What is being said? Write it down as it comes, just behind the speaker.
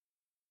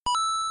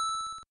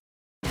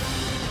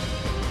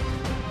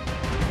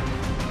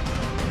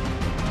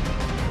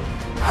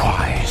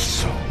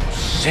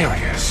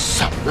serious.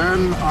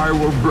 Then I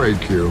will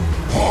break you.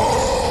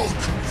 Hulk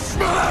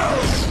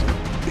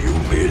smash! You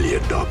merely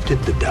adopted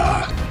the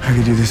dark. I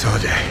could do this all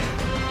day.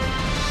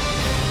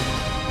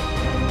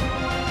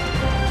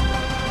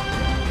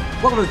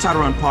 Welcome to the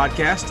Title Run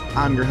Podcast.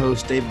 I'm your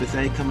host, Dave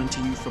Bethay, coming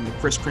to you from the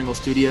Kris Kringle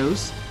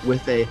Studios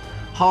with a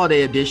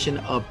holiday edition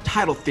of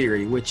Title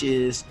Theory, which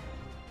is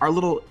our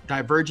little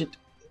divergent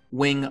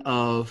wing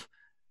of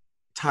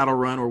Title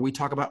Run, where we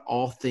talk about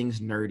all things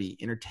nerdy,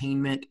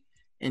 entertainment,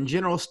 and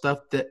general stuff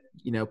that,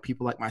 you know,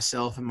 people like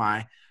myself and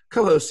my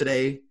co-host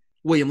today,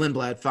 William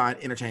Lindblad, find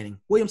entertaining.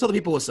 William, tell the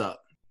people what's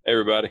up. Hey,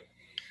 everybody.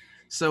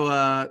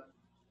 So,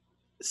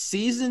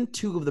 season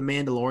 2 of The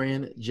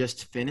Mandalorian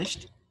just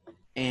finished.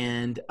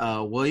 And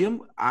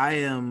William, I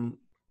am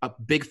a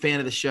big fan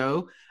of the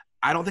show.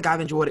 I don't think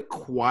I've enjoyed it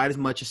quite as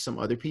much as some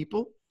other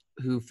people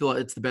who feel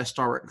it's the best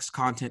Star Wars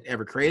content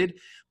ever created.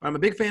 But I'm a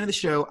big fan of the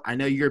show. I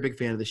know you're a big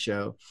fan of the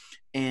show.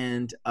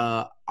 And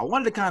I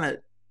wanted to kind of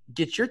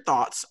get your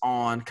thoughts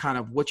on kind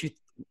of what you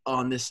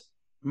on this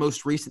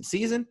most recent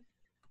season,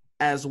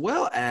 as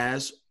well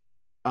as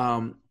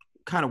kind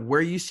of where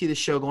you see the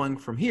show going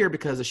from here,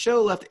 because the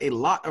show left a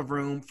lot of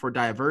room for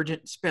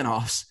divergent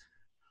spinoffs,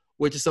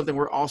 which is something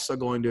we're also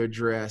going to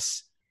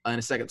address in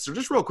a second. So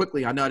just real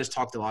quickly, I know I just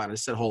talked a lot. I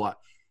just said a whole lot.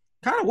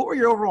 Kind of what were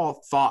your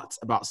overall thoughts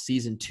about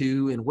season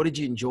 2, and what did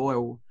you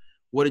enjoy?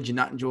 What did you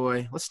not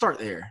enjoy? Let's start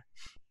there.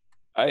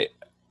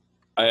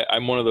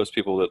 I'm one of those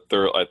people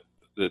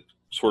that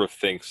sort of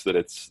thinks that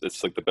it's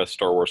like the best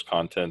Star Wars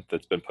content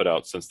that's been put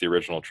out since the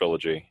original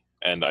trilogy.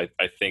 And I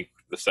think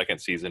the second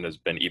season has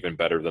been even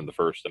better than the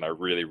first, and I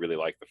really, really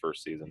like the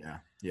first season.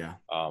 Yeah.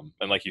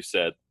 And like you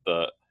said,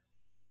 the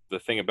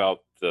thing about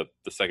the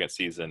second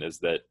season is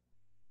that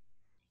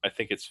I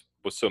think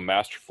was so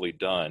masterfully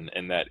done,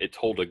 in that it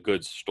told a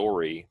good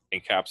story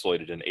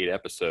encapsulated in 8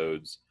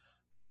 episodes,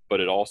 but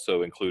it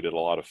also included a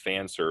lot of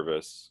fan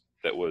service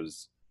that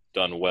was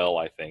done well,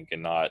 I think,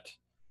 and not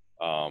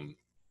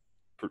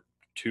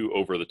too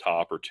over the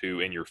top or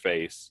too in your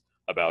face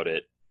about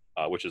it,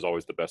 which is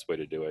always the best way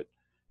to do it.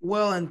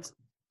 Well, and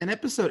in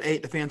episode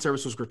 8, the fan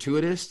service was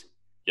gratuitous.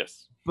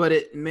 Yes. But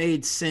it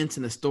made sense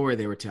in the story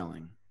they were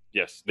telling.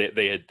 Yes,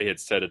 they had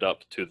set it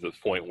up to the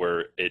point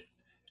where it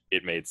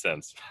made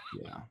sense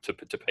to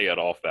pay it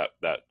off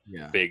that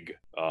big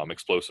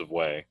explosive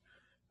way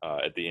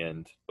at the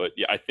end. But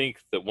yeah, I think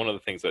that one of the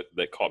things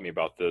that caught me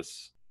about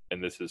this,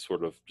 and this is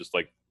sort of just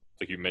like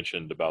you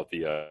mentioned about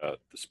the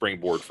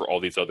springboard for all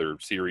these other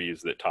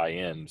series that tie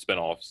in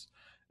spinoffs,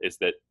 is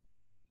that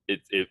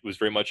it was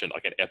very much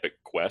like an epic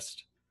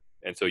quest.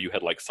 And so you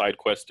had like side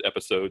quest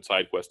episode,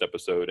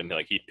 and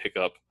like he'd pick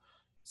up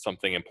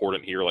something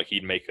important here, like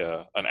he'd make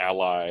an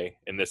ally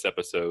in this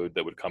episode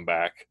that would come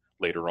back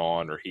later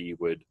on, or he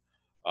would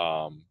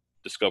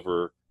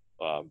discover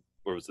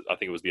where was it? I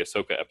think it was the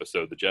Ahsoka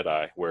episode, the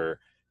Jedi, where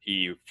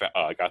he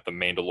got the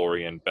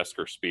Mandalorian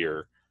Beskar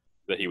spear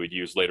that he would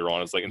use later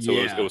on. It's like, and so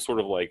it was sort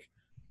of like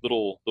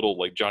little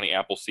like Johnny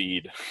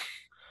Appleseed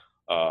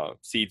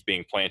seeds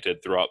being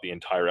planted throughout the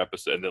entire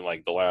episode, and then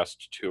like the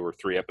last 2 or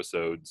 3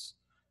 episodes,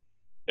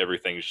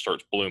 everything just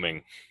starts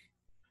blooming.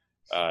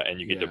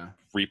 And you get to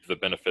reap the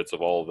benefits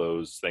of all of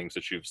those things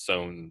that you've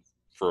sown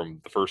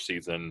from the first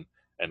season,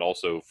 and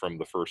also from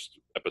the first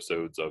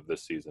episodes of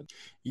this season.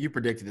 You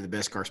predicted that the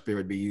Beskar spear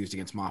would be used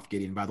against Moff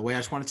Gideon. By the way, I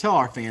just want to tell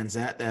our fans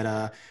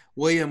that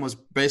William was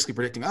basically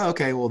predicting,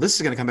 this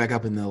is going to come back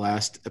up in the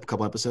last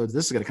couple episodes.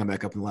 This is going to come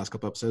back up in the last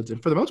couple episodes.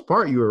 And for the most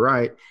part, you were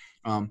right.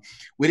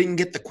 We didn't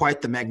get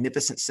quite the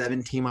Magnificent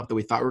 7 team up that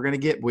we thought we were going to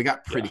get, but we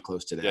got pretty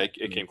close to that. Yeah,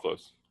 it came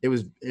close. It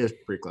was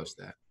pretty close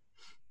to that.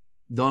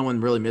 The only one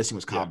really missing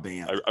was Cobb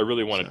Vanth. I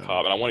really wanted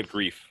Cobb, and I wanted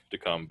Greef to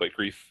come, but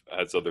Greef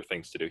has other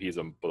things to do. He's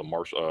a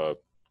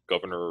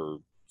governor or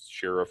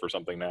sheriff or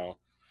something now.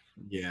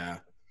 Yeah.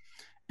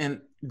 And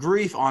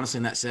Greef, honestly,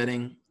 in that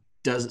setting,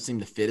 doesn't seem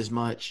to fit as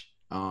much,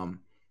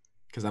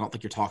 because I don't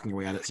think you're talking your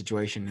way out of that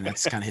situation, and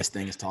that's kind of his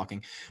thing, is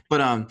talking. But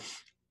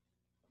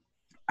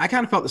I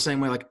kind of felt the same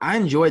way. Like, I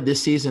enjoyed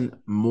this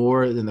season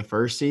more than the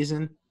first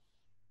season.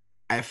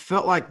 I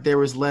felt like there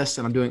was less,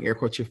 and I'm doing air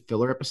quotes here,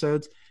 filler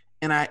episodes.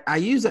 And I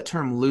use that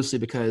term loosely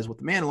because with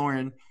The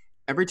Mandalorian,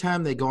 every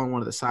time they go on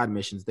one of the side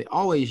missions, they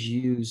always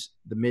use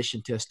the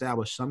mission to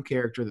establish some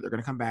character that they're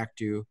going to come back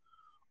to,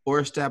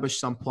 or establish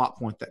some plot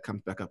point that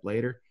comes back up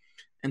later.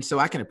 And so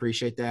I can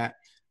appreciate that.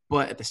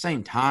 But at the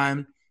same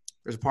time,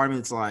 there's a part of me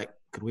that's like,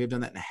 could we have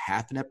done that in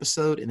half an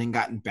episode and then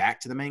gotten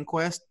back to the main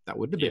quest? That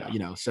would have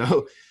been,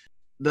 So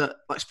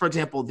for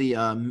example,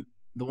 the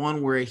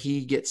one where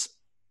he gets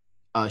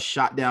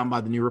shot down by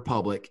the New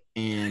Republic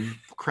and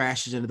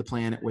crashes into the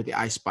planet with the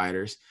ice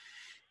spiders.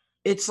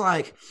 It's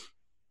like,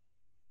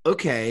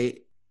 okay,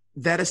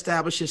 that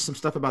establishes some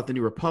stuff about the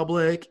New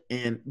Republic,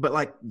 but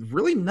like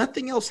really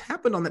nothing else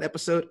happened on that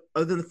episode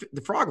other than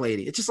the frog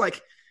lady. It's just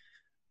like,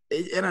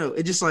 I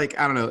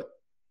don't know.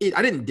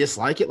 I didn't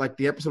dislike it. Like,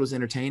 the episode was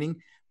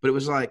entertaining, but it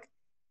was like,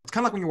 it's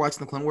kind of like when you're watching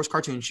the Clone Wars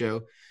cartoon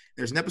show.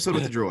 There's an episode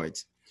with the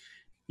droids.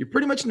 You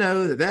pretty much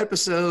know that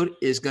episode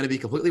is going to be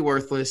completely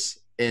worthless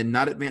and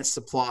not advance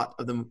the plot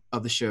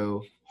of the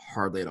show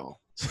hardly at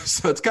all.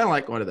 So it's kind of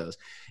like one of those.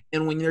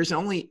 And when there's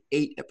only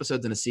 8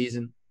 episodes in a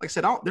season, like I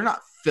said, they're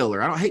not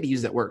filler. I don't hate to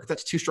use that word.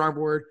 That's too strong a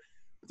word.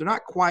 But they're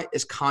not quite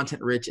as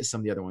content rich as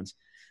some of the other ones.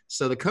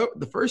 So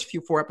the first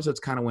 4 episodes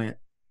kind of went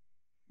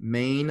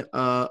main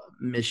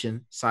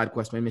mission, side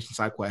quest, main mission,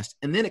 side quest.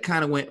 And then it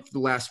kind of went for the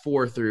last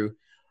 4 through,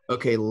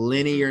 okay,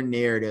 linear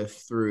narrative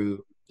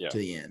through to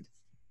the end.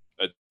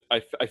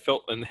 I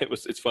felt, and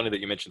it's funny that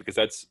you mentioned, because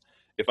that's,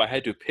 if I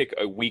had to pick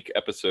a weak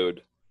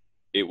episode,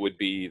 it would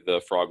be the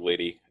Frog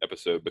Lady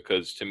episode,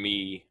 because to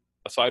me,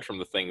 aside from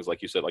the things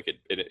like you said, like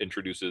it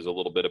introduces a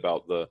little bit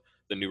about the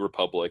New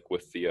Republic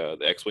with the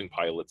X-Wing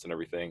pilots and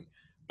everything,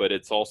 but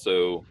it's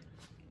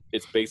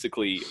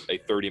basically a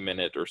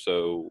 30-minute or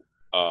so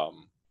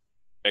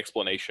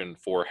explanation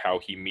for how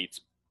he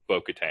meets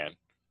Bo-Katan.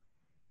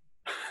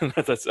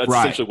 that's right,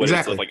 essentially what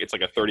exactly. It's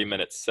like a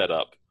 30-minute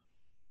setup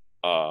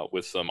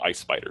with some ice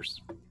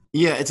spiders.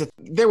 Yeah,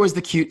 there was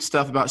the cute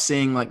stuff about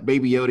seeing like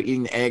Baby Yoda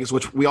eating the eggs,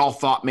 which we all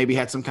thought maybe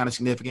had some kind of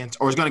significance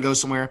or was going to go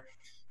somewhere.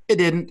 It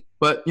didn't,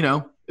 but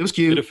it was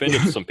cute. It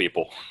offended some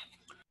people.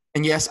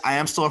 And yes, I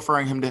am still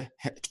referring to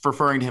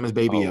him as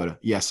Baby Yoda.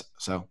 Yes,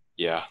 so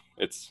yeah,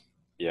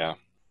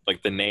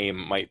 like the name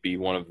might be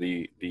one of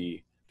the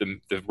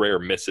rare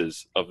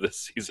misses of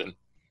this season.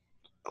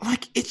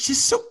 Like, it's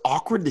just so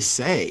awkward to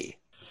say.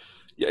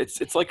 Yeah,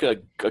 it's like a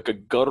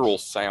guttural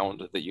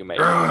sound that you make.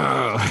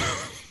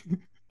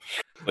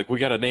 Like, we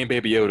got to name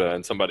Baby Yoda,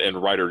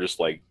 and Ryder just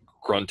like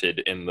grunted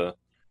in the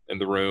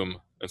room,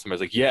 and somebody's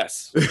like,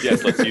 yes,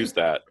 let's use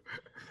that.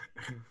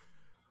 All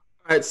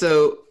right,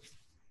 so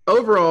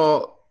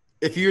overall,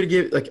 if you were to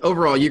give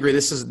overall, you agree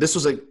this was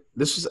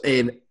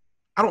an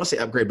I don't want to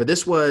say upgrade, but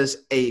this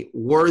was a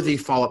worthy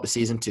follow-up to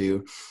season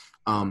 2.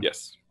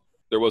 Yes,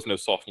 there was no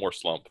sophomore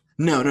slump.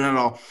 No, not at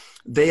all.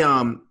 They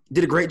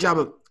did a great job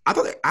of. I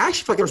actually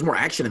feel like there was more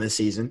action in this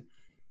season.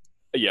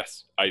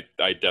 Yes, I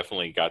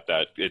definitely got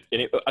that.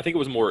 I think it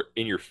was more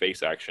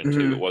in-your-face action, too.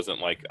 Mm-hmm. It wasn't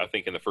like, I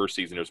think in the first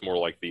season, it was more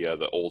like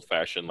the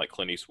old-fashioned, like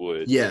Clint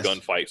Eastwood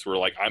gunfights where,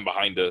 like, I'm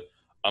behind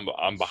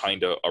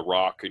a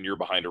rock and you're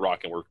behind a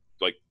rock and we're,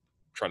 like,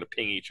 trying to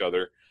ping each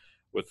other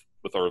with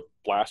our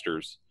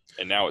blasters.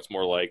 And now it's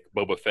more like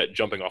Boba Fett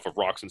jumping off of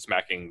rocks and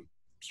smacking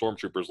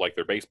stormtroopers like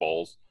they're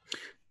baseballs.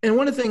 And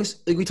one of the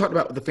things we talked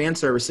about with the fan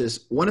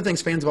services, one of the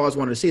things fans have always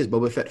wanted to see is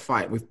Boba Fett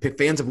fight.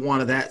 Fans have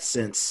wanted that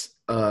since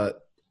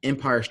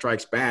Empire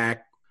Strikes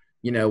Back,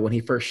 when he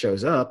first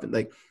shows up. And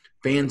like,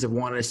 fans have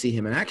wanted to see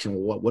him in action.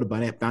 Well, what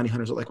about bounty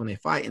hunters look like when they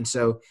fight? And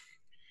so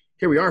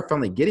here we are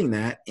finally getting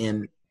that.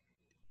 And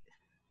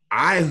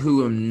I,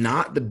 who am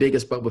not the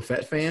biggest Boba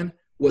Fett fan,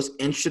 was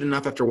interested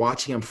enough after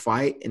watching him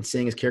fight and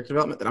seeing his character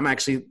development that I'm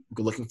actually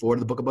looking forward to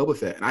the Book of Boba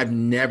Fett. And I've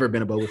never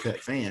been a Boba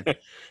Fett fan.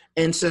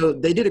 And so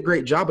they did a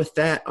great job with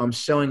that,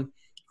 showing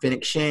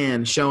Fennec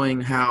Shan, showing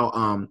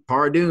how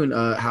Cara Dune,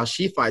 how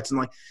she fights. And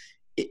like,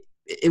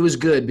 it was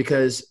good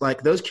because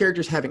like those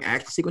characters having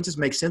action sequences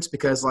makes sense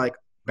because like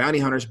bounty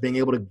hunters being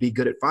able to be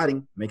good at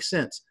fighting makes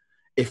sense.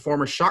 A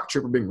former shock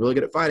trooper being really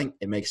good at fighting,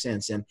 it makes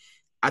sense. And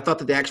I thought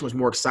that the action was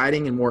more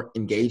exciting and more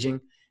engaging.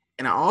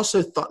 And I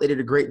also thought they did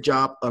a great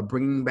job of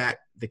bringing back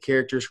the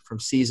characters from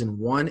season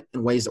 1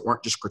 in ways that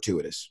weren't just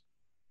gratuitous.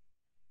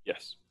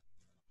 Yes.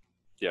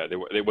 Yeah,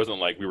 it wasn't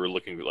like they were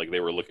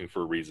looking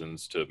for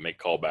reasons to make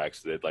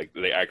callbacks. That like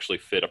they actually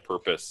fit a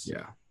purpose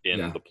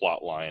in the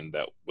plot line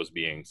that was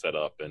being set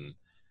up. And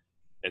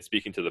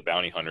speaking to the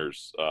bounty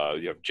hunters,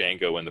 you have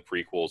Jango in the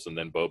prequels and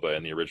then Boba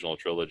in the original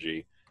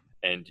trilogy.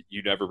 And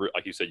you never,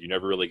 like you said, you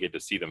never really get to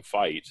see them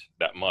fight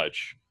that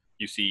much.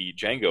 You see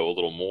Jango a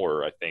little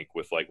more, I think,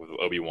 with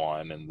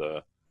Obi-Wan and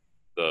the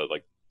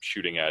like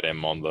shooting at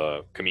him on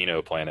the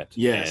Kamino planet.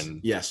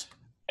 Yes.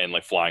 And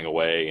like flying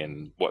away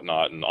and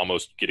whatnot and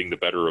almost getting the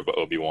better of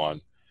Obi-Wan.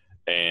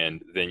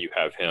 And then you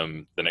have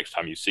him, the next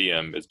time you see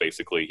him is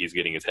basically he's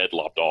getting his head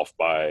lopped off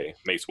by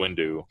Mace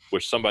Windu,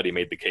 which somebody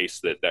made the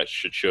case that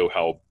should show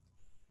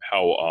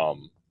how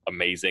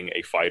amazing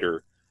a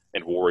fighter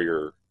and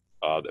warrior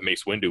that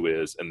Mace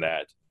Windu is, and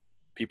that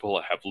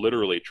people have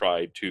literally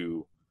tried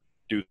to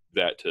do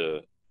that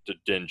to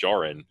Din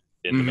Djarin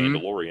in The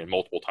Mandalorian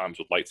multiple times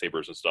with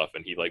lightsabers and stuff,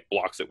 and he like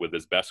blocks it with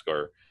his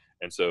Beskar.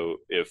 And so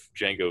if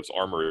Jango's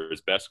armor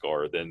is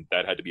Beskar, then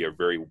that had to be a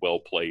very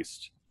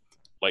well-placed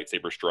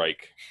lightsaber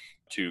strike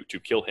to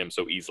kill him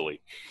so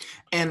easily.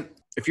 And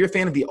if you're a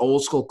fan of the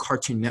old school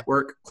Cartoon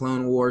Network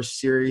Clone Wars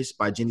series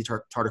by Genndy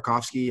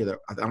Tartakovsky,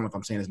 I don't know if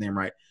I'm saying his name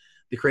right,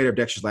 the creator of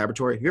Dexter's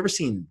Laboratory, have you ever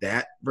seen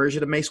that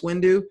version of Mace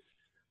Windu,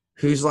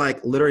 who's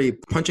like literally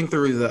punching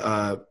through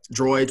the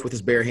droids with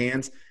his bare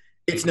hands?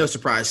 It's no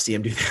surprise to see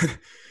him do that.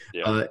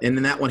 Yeah. And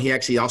in that one, he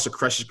actually also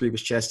crushes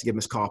Grievous' chest to give him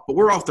his cough. But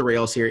we're off the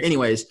rails here.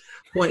 Anyways,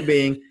 point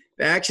being,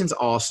 the action's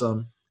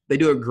awesome. They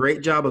do a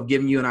great job of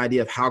giving you an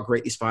idea of how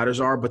great these fighters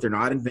are, but they're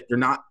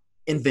not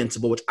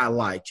invincible, which I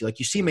liked. Like,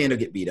 you see Mando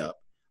get beat up.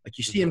 Like,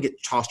 you see him get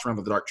tossed around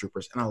with the Dark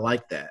Troopers, and I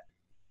like that.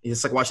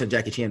 It's like watching a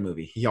Jackie Chan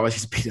movie. He always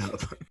gets beat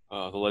up.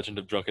 The Legend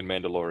of Drunken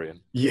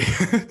Mandalorian. Yeah.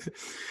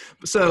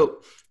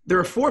 So there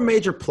are 4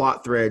 major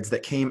plot threads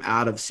that came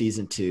out of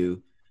season 2.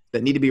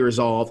 that need to be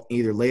resolved in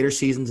either later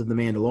seasons of The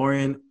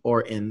Mandalorian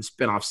or in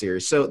spinoff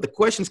series. So the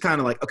question's kind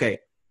of like, okay,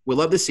 we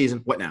love this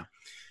season. What now?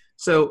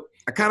 So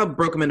I kind of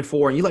broke them into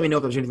 4, and you let me know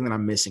if there's anything that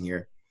I'm missing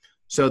here.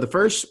 So the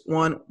first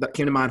one that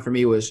came to mind for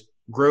me was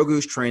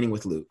Grogu's training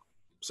with Luke.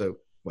 So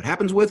what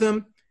happens with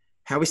him?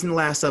 Have we seen the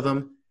last of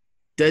him?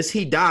 Does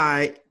he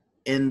die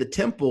in the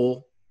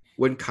temple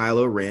when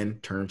Kylo Ren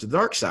turns to the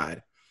dark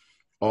side?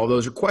 All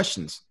those are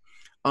questions.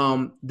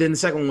 Then the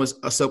second one was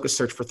Ahsoka's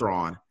search for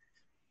Thrawn.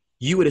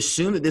 You would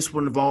assume that this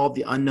would involve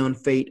the unknown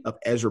fate of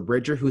Ezra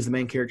Bridger, who's the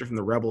main character from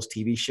the Rebels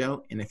TV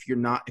show. And if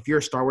you're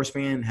a Star Wars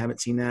fan and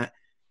haven't seen that,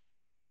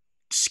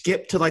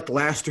 skip to like the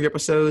last 3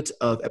 episodes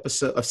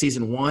of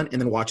season 1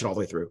 and then watch it all the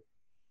way through.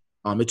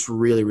 It's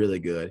really, really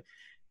good.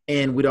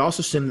 And we'd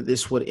also assume that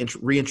this would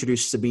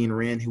reintroduce Sabine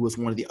Wren, who was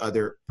one of the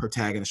other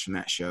protagonists from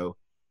that show.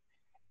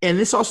 And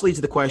this also leads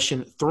to the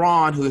question,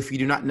 Thrawn, who, if you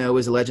do not know,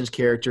 is a Legends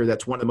character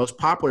that's one of the most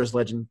popular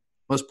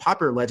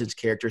Legends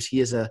characters. He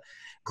is a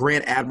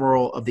Grand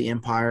Admiral of the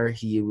Empire.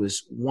 He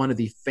was one of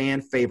the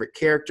fan favorite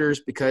characters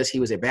because he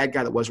was a bad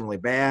guy that wasn't really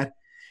bad.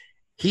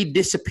 He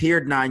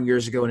disappeared 9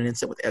 years ago in an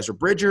incident with Ezra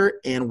Bridger,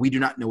 and we do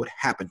not know what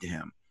happened to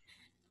him.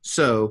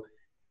 So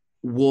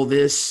will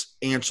this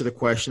answer the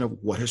question of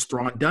what has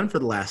Thrawn done for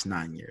the last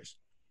 9 years?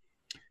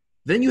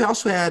 Then you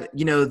also had,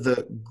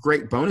 the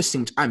great bonus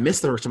scenes. I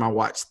missed the first time I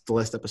watched the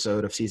last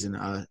episode of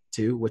season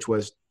 2, which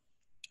was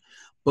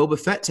Boba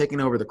Fett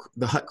taking over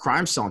the Hutt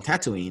crime cell on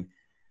Tatooine.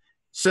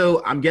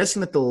 So I'm guessing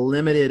that the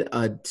limited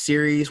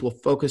series will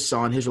focus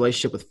on his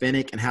relationship with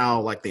Fennec and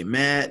how they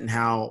met and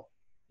how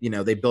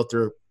they built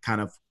their kind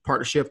of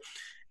partnership.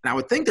 And I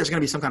would think there's going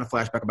to be some kind of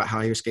flashback about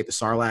how he escaped the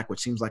Sarlacc, which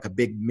seems like a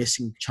big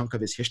missing chunk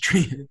of his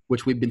history,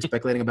 which we've been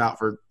speculating about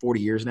for 40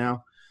 years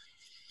now.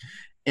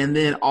 And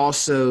then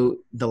also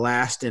the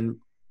last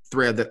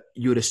thread that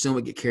you would assume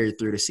would get carried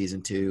through to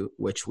season 2,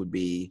 which would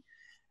be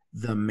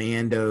the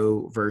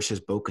Mando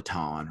versus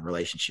Bo-Katan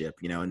relationship.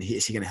 And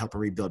is he going to help her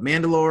rebuild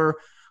Mandalore?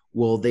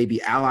 Will they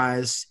be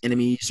allies,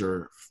 enemies,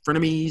 or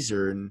frenemies?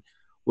 Or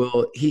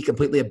will he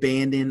completely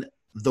abandon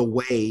the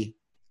way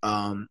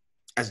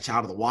as a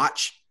child of the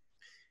Watch?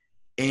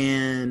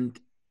 And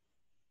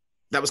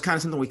that was kind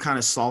of something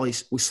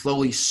we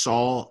slowly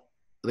saw.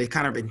 They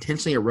kind of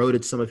intentionally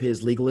eroded some of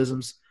his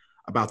legalisms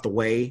about the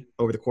way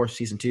over the course of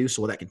season 2.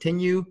 So will that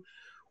continue?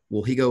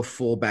 Will he go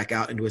full back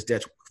out into his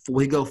death?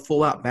 Will he go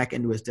full out back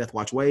into his Death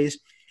Watch ways?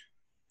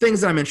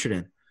 Things that I'm interested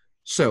in.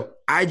 So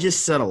I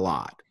just said a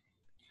lot.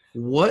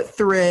 What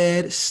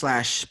thread /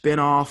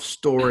 spinoff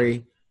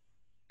story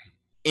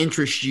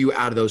interests you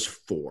out of those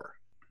 4?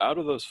 Out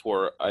of those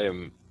 4,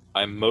 I'm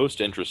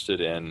most interested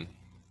in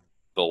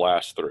the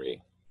last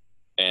 3.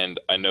 And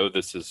I know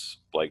this is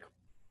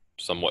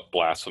somewhat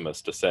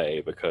blasphemous to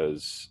say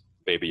because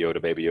Baby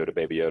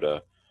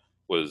Yoda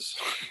was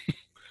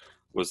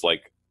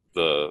like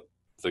the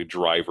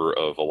driver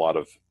of a lot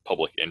of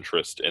public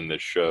interest in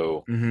this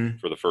show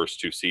for the first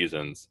 2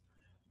 seasons.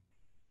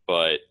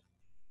 But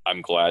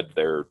I'm glad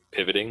they're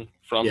pivoting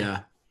from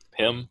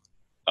him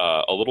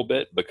a little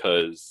bit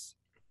because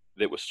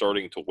it was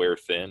starting to wear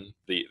thin.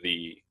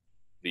 The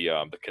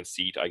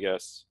conceit, I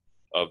guess,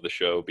 of the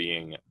show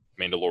being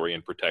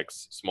Mandalorian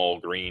protects small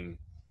green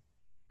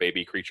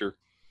baby creature.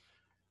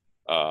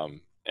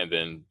 And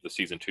then the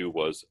season 2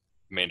 was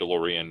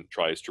Mandalorian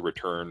tries to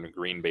return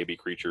green baby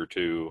creature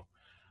to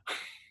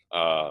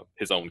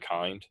his own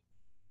kind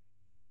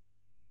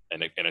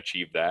and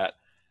achieve that.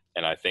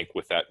 And I think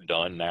with that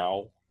done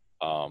now,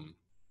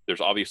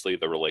 there's obviously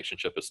the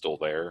relationship is still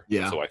there.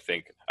 Yeah. So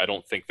I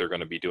don't think they're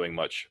going to be doing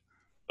much.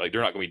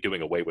 They're not going to be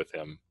doing away with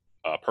him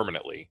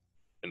permanently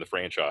in the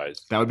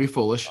franchise. That would be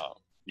foolish.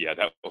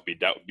 That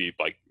would be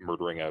like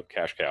murdering a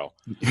cash cow.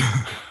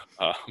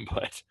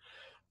 But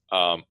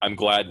I'm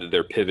glad that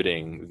they're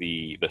pivoting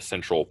the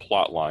central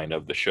plot line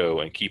of the show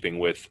and keeping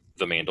with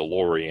the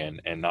Mandalorian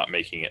and not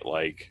making it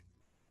like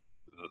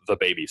the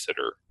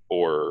babysitter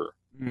or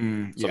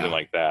something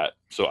like that.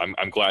 So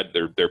I'm glad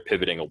they're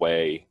pivoting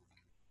away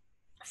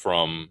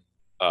from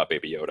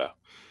Baby Yoda.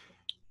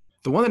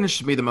 The one that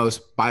interests me the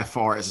most by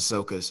far is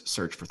Ahsoka's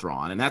search for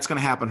Thrawn. And that's going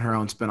to happen in her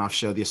own spinoff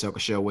show, The Ahsoka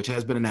Show, which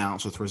has been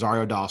announced with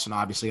Rosario Dawson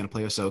obviously going to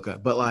play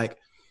Ahsoka. But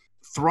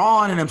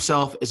Thrawn in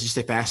himself is just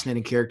a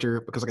fascinating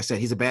character because, like I said,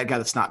 he's a bad guy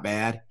that's not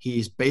bad.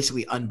 He's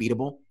basically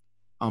unbeatable.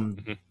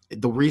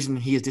 The reason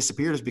he has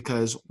disappeared is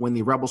because when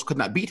the rebels could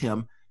not beat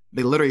him,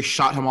 they literally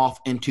shot him off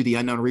into the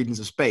unknown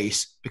regions of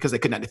space because they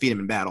could not defeat him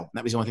in battle.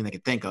 That was the only thing they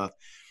could think of.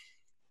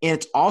 And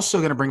it's also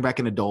going to bring back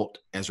an adult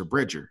Ezra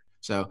Bridger.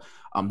 So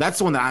that's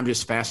the one that I'm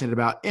just fascinated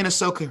about. And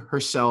Ahsoka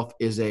herself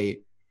is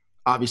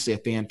obviously a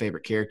fan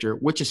favorite character,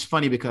 which is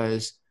funny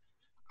because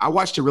I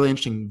watched a really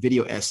interesting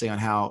video essay on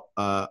how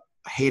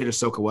hated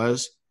Ahsoka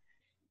was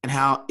and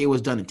how it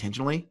was done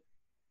intentionally.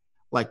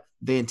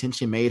 They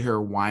intentionally made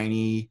her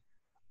whiny,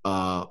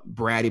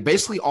 bratty,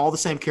 basically all the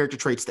same character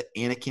traits that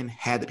Anakin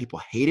had that people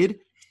hated.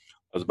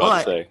 I was about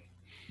to say.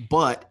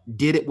 But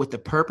did it with the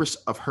purpose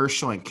of her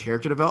showing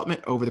character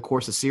development over the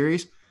course of the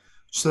series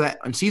so that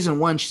in season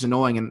 1, she's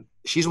annoying. And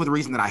she's one of the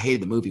reason that I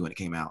hated the movie when it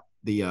came out,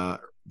 the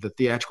the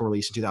theatrical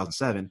release in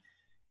 2007.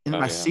 And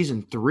by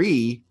season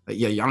 3, I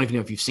don't even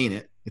know if you've seen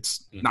it.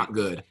 It's not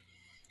good.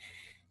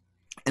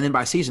 And then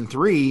by season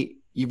 3,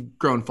 you've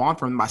grown fond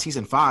from him. By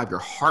season 5, your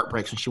heart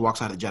breaks when she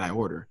walks out of the Jedi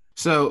Order.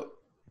 So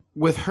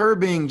with her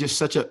being just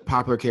such a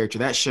popular character,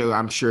 that show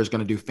I'm sure is going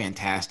to do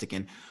fantastic.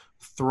 And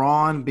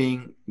Thrawn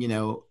being,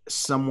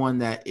 someone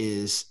that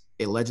is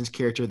a Legends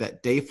character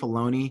that Dave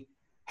Filoni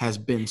has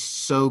been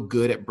so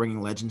good at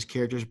bringing Legends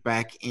characters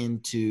back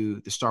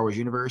into the Star Wars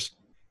universe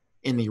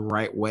in the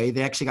right way.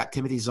 They actually got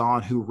Timothy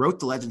Zahn, who wrote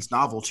the Legends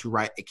novel, to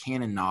write a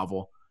canon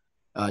novel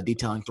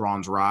detailing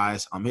Thrawn's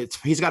rise.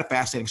 He's got a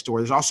fascinating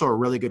story. There's also a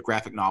really good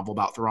graphic novel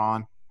about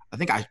Thrawn. I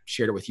think I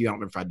shared it with you. I don't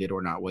remember if I did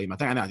or not, William.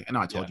 I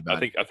know I told you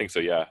about it. I think so,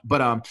 yeah.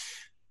 But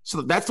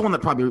so that's the one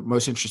that probably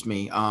most interests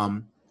me.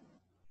 And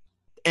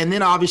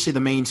then obviously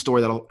the main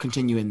story that'll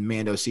continue in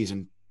Mando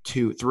season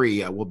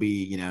 2-3 will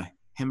be,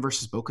 him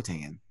versus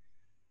Bo-Katan.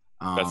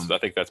 I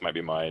think that might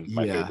be my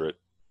favorite.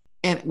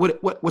 And what's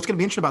going to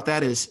be interesting about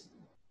that is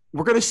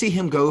we're going to see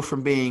him go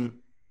from being,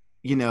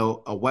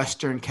 a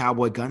Western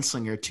cowboy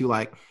gunslinger to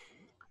like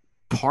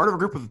part of a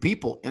group of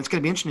people. And it's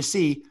going to be interesting to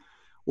see,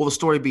 will the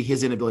story be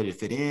his inability to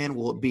fit in?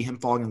 Will it be him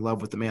falling in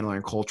love with the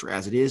Mandalorian culture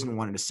as it is and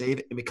wanting to save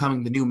it and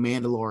becoming the new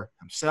Mandalore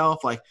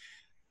himself? Like,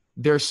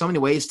 there's so many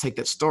ways to take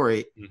that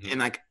story. And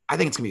like, I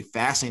think it's going to be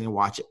fascinating to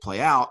watch it play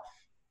out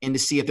and to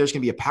see if there's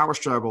going to be a power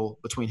struggle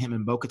between him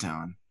and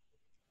Bo-Katan.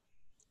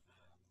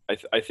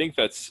 I think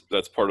that's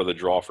part of the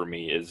draw for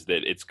me, is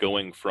that it's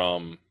going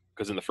from,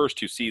 because in the first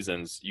 2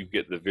 seasons you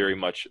get very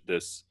much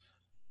this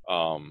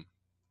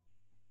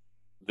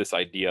this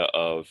idea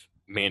of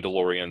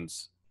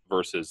Mandalorians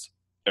versus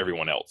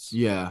everyone else.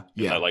 Yeah.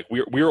 Like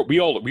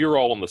we're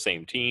all on the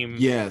same team.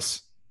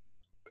 Yes.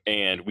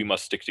 And we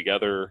must stick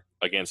together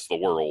against the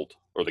world,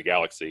 or the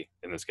galaxy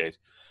in this case.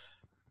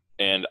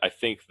 And I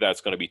think that's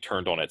going to be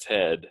turned on its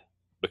head,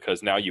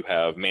 because now you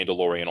have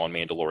Mandalorian on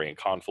Mandalorian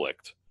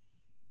conflict.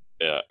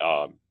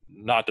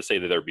 Not to say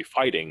that there'd be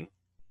fighting,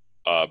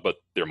 but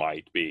there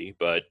might be.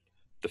 But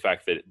the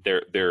fact that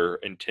their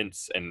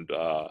intents and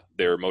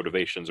their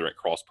motivations are at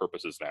cross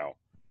purposes now,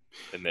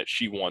 and that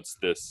she wants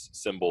this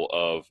symbol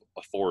of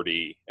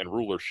authority and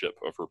rulership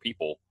of her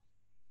people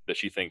that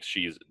she thinks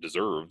she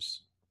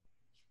deserves,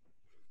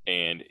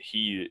 and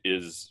he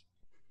is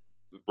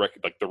like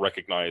the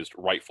recognized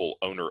rightful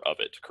owner of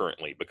it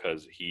currently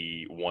because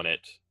he won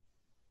it,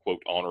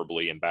 quote,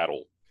 honorably in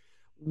battle.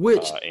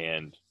 Which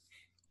can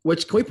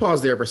we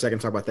pause there for a second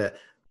and talk about that?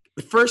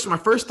 My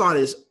first thought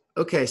is,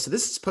 okay, so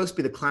this is supposed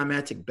to be the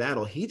climactic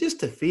battle. He just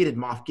defeated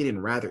Moff Gideon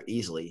rather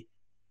easily.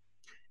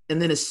 And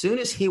then as soon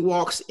as he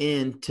walks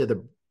into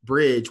the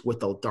bridge with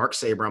the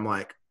Darksaber, I'm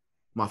like,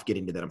 Moff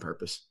Gideon did that on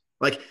purpose.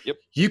 Like, yep.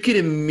 You could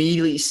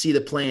immediately see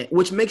the plan,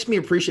 which makes me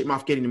appreciate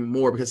Moff Gideon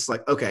more, because it's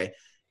like, okay,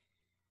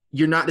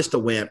 you're not just a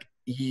wimp.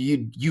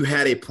 You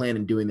had a plan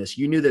in doing this.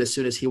 You knew that as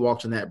soon as he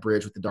walked on that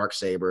bridge with the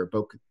Darksaber,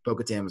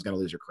 Bo-Katan was going to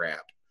lose her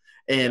crap.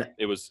 And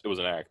it was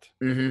an act.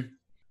 Mm-hmm.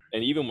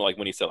 And even like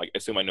when he said, like, I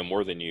assume I know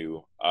more than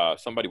you,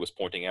 somebody was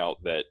pointing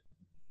out that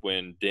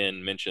when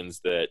Din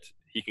mentions that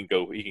he can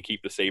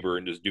keep the saber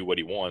and just do what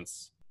he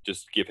wants,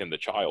 just give him the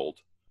child,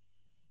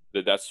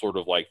 that's sort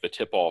of like the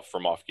tip off for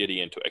Moff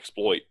Gideon to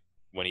exploit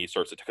when he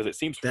starts it, because it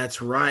seems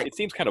that's right. It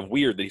seems kind of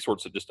weird that he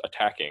starts just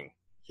attacking.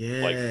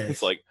 Yeah, like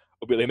it's like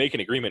they make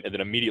an agreement, and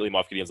then immediately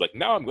Moff Gideon's like,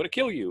 "Now I'm going to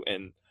kill you,"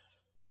 and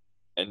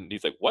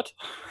he's like, "What?"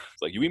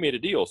 It's like, we made a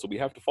deal, so we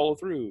have to follow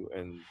through.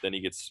 And then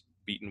he gets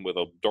beaten with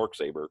a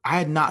Darksaber. I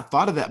had not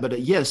thought of that, but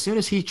as soon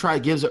as he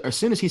as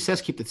soon as he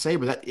says keep the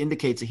saber, that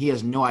indicates that he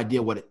has no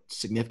idea what its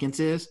significance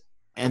is,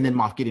 and then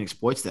Moff Gideon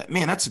exploits that.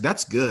 Man,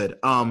 that's good.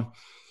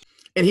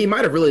 And he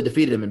might have really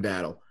defeated him in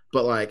battle,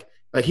 but like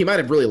he might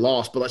have really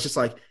lost, but it's just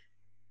like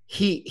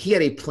he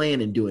had a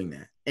plan in doing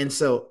that, and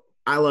so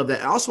I love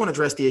that. I also want to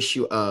address the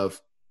issue of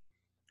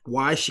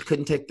why she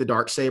couldn't take the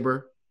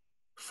Darksaber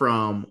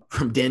from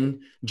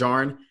Din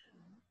Djarin,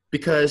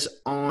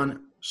 because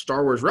on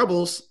Star Wars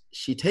Rebels,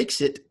 she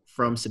takes it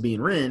from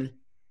Sabine Wren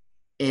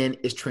and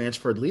is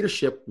transferred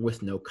leadership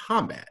with no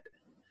combat.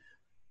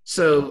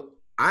 So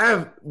I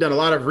have done a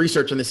lot of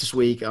research on this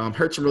week.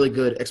 Heard some really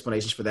good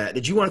explanations for that.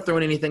 Did you want to throw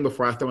in anything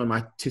before I throw in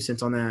my 2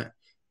 cents on that?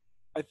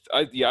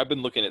 I've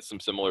been looking at some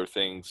similar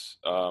things,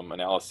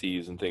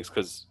 analyses and things,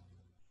 because,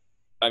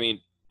 I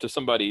mean, to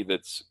somebody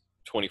that's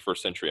 21st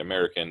century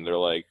American, they're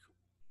like,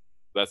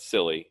 that's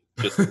silly.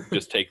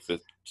 Just take the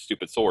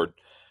stupid sword.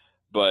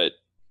 But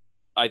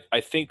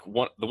I think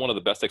one of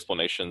the best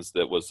explanations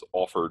that was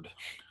offered,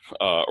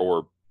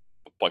 or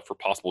like for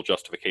possible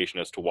justification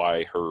as to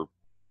why her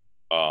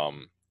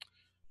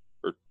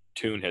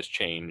tune has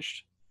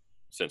changed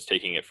since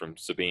taking it from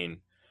Sabine,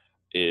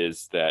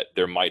 is that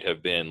there might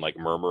have been like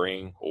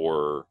murmuring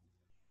or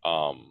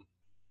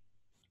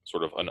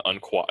sort of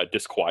a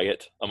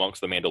disquiet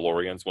amongst the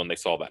Mandalorians when they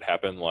saw that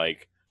happen.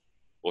 Like,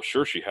 well,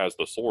 sure, she has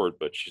the sword,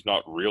 but she's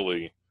not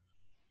really,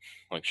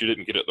 like, she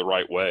didn't get it the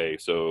right way.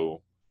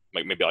 So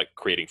like maybe like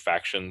creating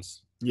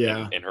factions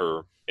in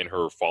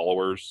her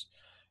followers,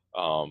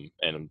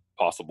 and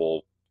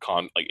possible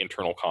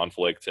internal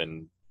conflict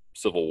and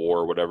civil war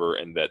or whatever,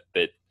 and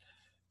that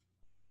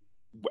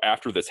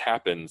after this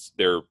happens,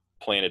 their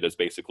planet is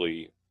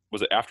basically,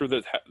 was it after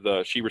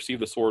she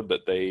received the sword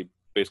that they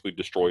basically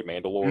destroyed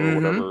Mandalore or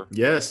whatever?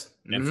 Yes.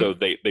 And so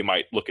they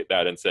might look at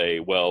that and say,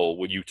 well,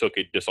 you took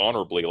it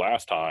dishonorably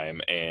last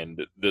time,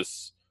 and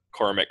this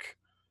karmic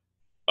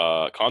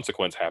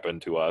consequence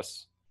happened to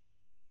us,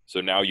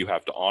 so now you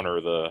have to honor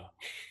the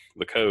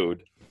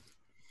code.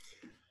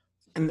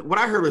 And what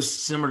I heard was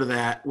similar to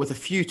that with a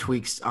few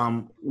tweaks.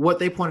 What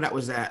they pointed out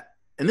was that,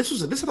 and this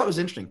I thought was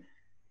interesting,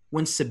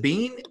 when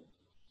Sabine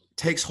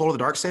takes hold of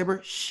the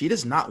Darksaber, she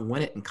does not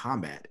win it in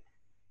combat.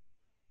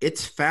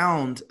 It's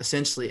found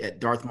essentially at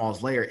Darth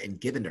Maul's lair and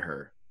given to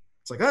her.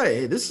 It's like,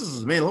 hey, this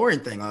is a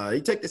Mandalorian thing.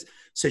 You take this.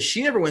 So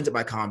she never wins it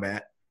by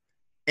combat.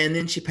 And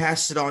then she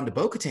passes it on to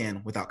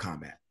Bo-Katan without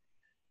combat.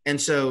 And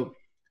so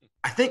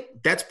I think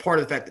that's part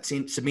of the fact that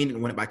Sabine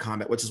didn't win it by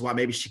combat, which is why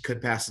maybe she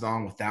could pass it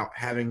on without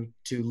having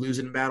to lose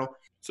it in battle.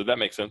 So that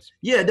makes sense.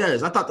 Yeah, it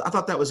does. I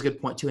thought that was a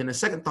good point too. And the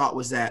second thought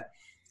was that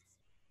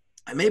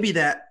maybe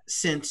that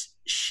since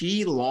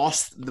she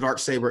lost the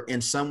Darksaber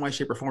in some way,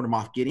 shape, or form to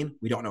Moff Gideon,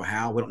 we don't know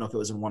how. We don't know if it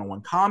was in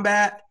one-on-one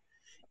combat,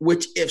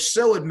 which if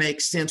so, it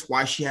makes sense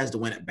why she has to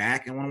win it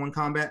back in one-on-one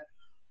combat.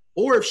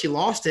 Or if she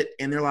lost it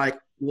and they're like,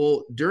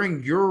 well,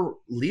 during your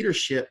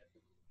leadership,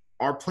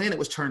 our planet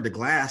was turned to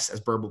glass,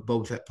 as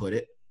Boba Fett put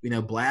it,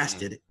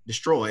 blasted,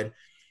 destroyed.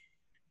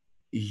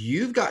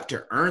 You've got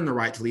to earn the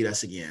right to lead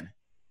us again.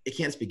 It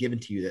can't be given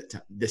to you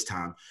this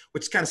time,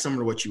 which is kind of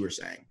similar to what you were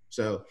saying.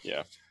 So,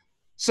 yeah.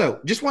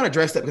 So just want to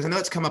address that because I know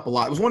it's come up a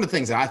lot. It was one of the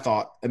things that I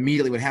thought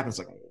immediately would happen. It's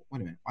like, wait a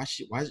minute,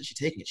 why isn't she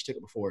taking it? She took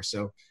it before.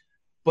 So,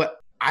 but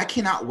I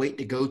cannot wait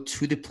to go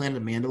to the planet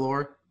of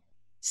Mandalore,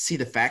 see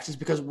the factions,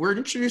 because we're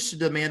introduced to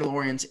the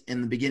Mandalorians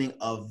in the beginning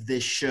of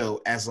this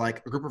show as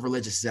like a group of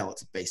religious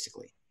zealots,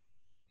 basically.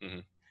 Mm-hmm.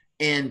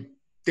 And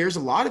there's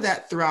a lot of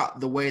that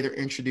throughout the way they're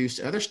introduced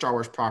to other Star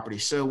Wars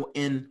properties. So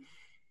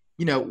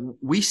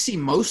we see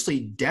mostly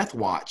Death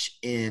Watch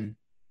in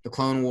the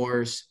Clone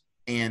Wars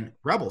and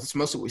Rebels. It's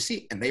mostly what we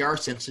see, and they are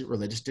essentially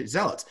religious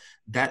zealots.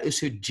 That is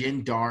who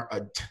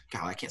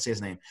I can't say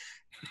his name.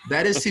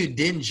 That is who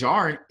Din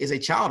Djarin is a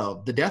child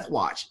of, the Death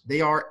Watch.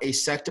 They are a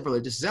sect of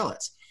religious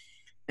zealots.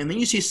 And then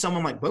you see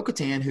someone like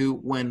Bo-Katan who,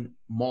 when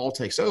Maul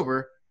takes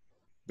over,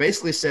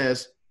 basically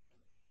says,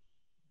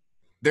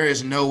 there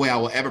is no way I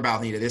will ever bow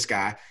the knee to this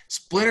guy.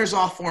 Splinters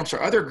off, forms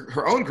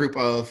her own group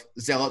of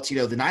zealots,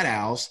 the Night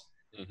Owls.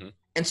 Mm-hmm.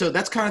 And so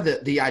that's kind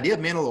of the idea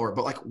of Mandalore.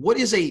 But, like, what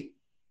is a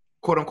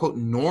quote-unquote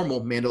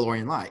normal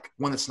Mandalorian like?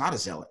 One that's not a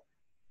zealot.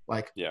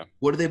 Like, yeah.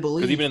 What do they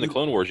believe? Because even in the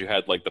Clone Wars, you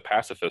had, like, the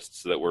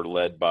pacifists that were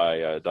led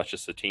by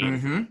Duchess Satine.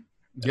 Mm-hmm.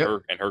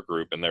 And her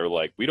group, and they're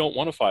like, we don't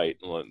want to fight.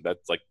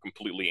 That's like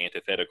completely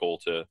antithetical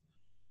to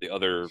the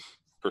other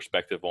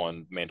perspective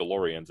on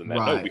Mandalorians, and that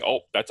right.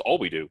 That's all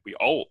we do. We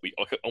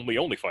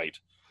only fight.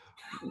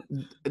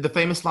 The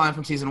famous line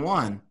from season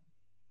 1: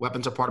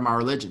 "Weapons are part of my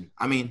religion."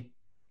 I mean,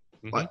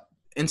 mm-hmm.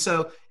 And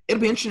so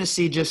it'll be interesting to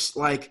see just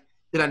like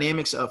the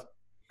dynamics of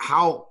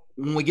how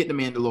when we get to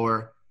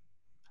Mandalore,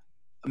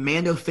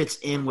 Mando fits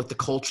in with the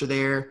culture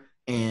there,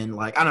 and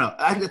like I don't know.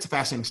 I think that's a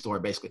fascinating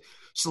story, basically.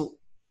 So.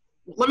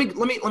 Let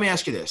me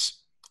ask you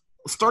this.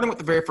 Starting with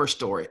the very first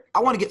story,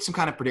 I want to get some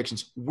kind of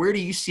predictions. Where do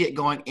you see it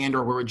going,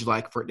 and/or where would you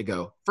like for it to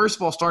go? First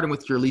of all, starting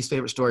with your least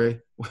favorite story,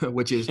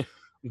 which is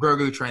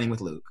Grogu training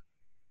with Luke.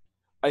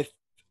 I've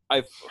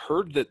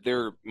heard that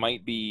there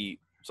might be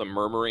some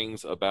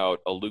murmurings about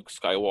a Luke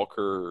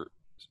Skywalker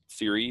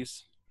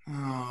series.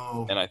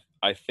 Oh. And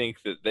I think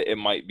that it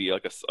might be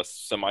like a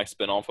semi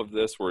spinoff of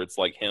this, where it's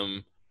like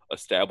him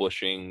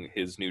establishing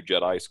his new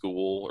Jedi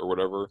school or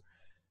whatever,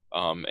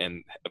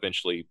 and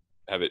eventually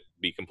have it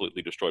be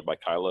completely destroyed by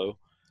Kylo.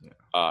 Yeah.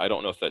 I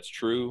don't know if that's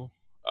true.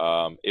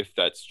 If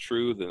that's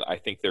true, then I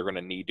think they're going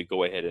to need to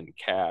go ahead and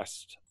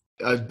cast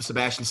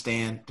Sebastian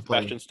Stan to play.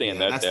 Sebastian Stan.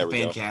 Yeah, that's the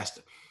fan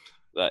cast.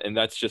 And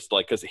that's just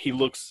like, because he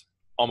looks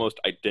almost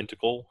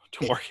identical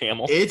to Mark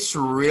Hamill. It's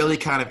really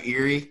kind of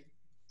eerie.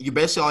 You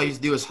basically all you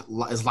do is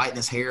lighten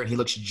his hair, and he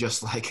looks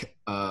just like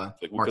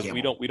Mark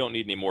Hamill. We don't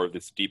need any more of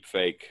this deep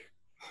fake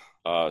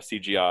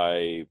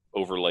CGI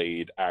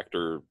overlaid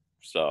actor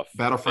stuff.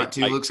 Battlefront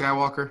 2 Luke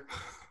Skywalker.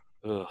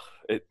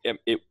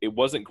 It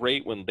wasn't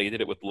great when they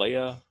did it with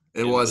Leia.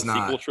 It was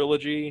not. Sequel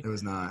trilogy. It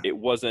was not. It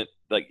wasn't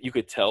like, you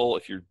could tell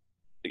if you're.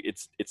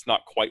 It's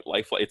not quite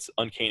lifelike. It's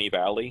uncanny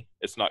valley.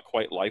 It's not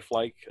quite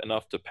lifelike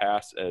enough to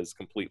pass as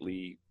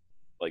completely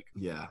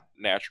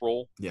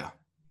natural. Yeah.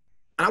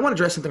 And I want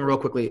to address something real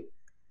quickly.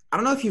 I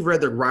don't know if you've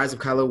read the Rise of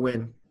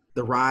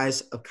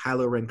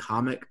Kylo Ren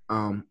comic.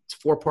 It's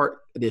a 4-part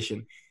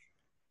edition.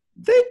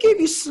 They gave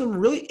you some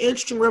really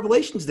interesting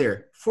revelations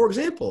there. For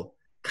example,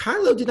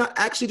 Kylo did not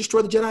actually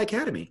destroy the Jedi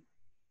Academy.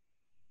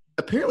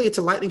 Apparently, it's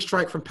a lightning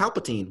strike from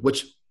Palpatine,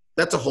 which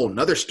that's a whole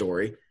nother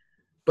story.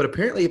 But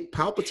apparently,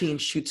 Palpatine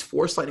shoots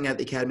Force lightning at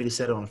the Academy to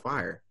set it on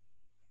fire.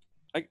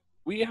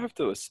 We have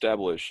to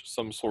establish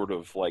some sort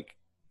of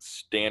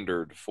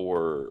standard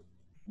for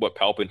what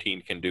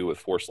Palpatine can do with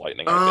Force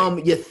lightning. I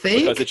think. You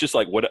think? Because it's just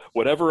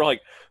whatever.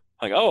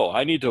 Oh,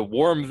 I need to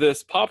warm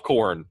this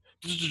popcorn.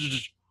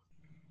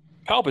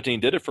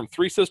 Palpatine did it from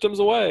 3 systems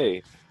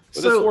away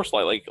with his Force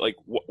light. Like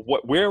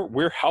what?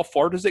 Where? How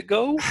far does it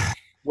go?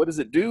 What does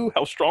it do?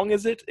 How strong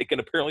is it? It can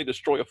apparently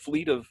destroy a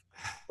fleet of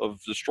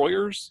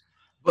destroyers.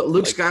 But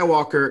Luke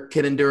Skywalker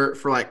can endure it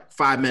for like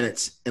 5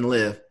 minutes and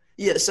live.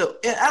 Yeah, so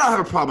I don't have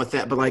a problem with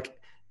that. But like,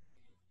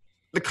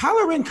 the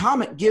Kylo Ren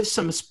comic gives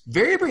some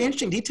very, very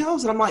interesting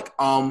details, and I'm like,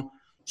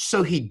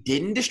 so he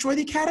didn't destroy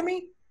the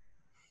Academy?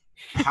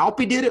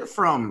 Palpy did it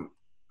from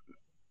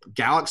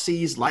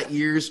galaxies, light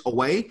years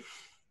away.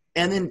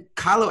 And then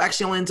Kylo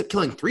actually only ends up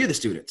killing 3 of the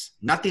students,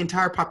 not the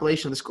entire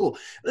population of the school.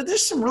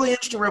 There's some really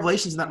interesting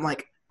revelations that I'm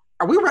like,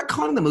 are we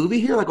retconning the movie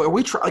here? Like, are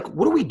we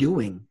what are we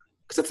doing?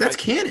 Because that's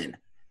canon.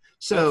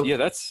 So yeah,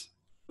 that's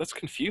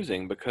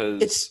confusing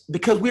because it's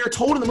because we are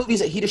told in the movies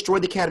that he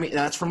destroyed the Academy, and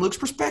that's from Luke's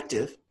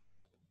perspective.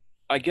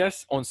 I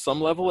guess on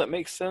some level it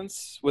makes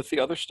sense with the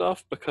other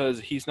stuff because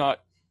he's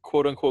not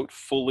quote unquote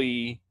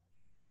fully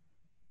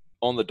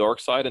on the dark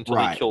side until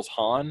he kills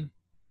Han.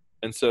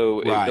 And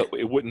so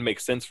it wouldn't make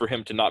sense for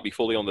him to not be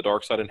fully on the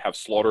dark side and have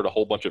slaughtered a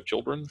whole bunch of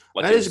children.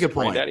 Like that is a good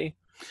point. Daddy.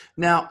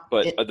 Now,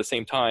 but at the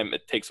same time,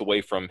 it takes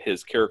away from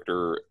his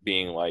character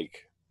being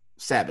like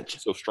savage,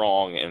 so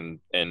strong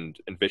and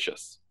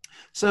vicious.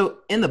 So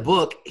in the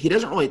book, he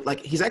doesn't really like.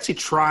 He's actually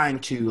trying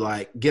to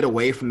like get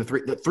away from the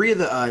three of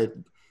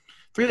the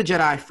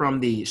Jedi from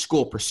the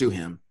school pursue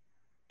him,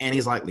 and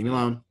he's like, "Leave me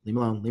alone, leave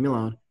me alone, leave me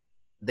alone."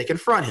 They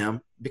confront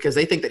him because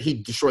they think that he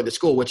destroyed the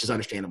school, which is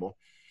understandable.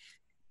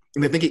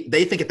 And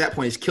they think at that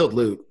point he's killed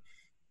Luke,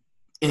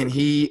 and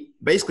he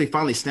basically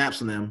finally snaps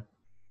on them.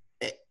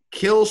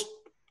 Kills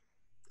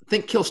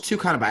 2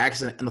 kind of by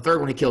accident, and the third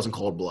one he kills in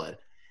cold blood.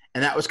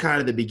 And that was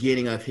kind of the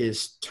beginning of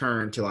his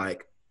turn to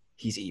like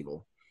he's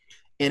evil.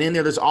 And in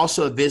there's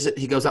also a visit.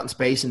 He goes out in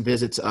space and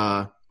visits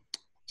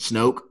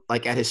Snoke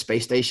like at his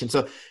space station.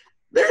 So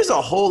there's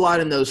a whole lot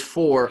in those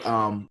 4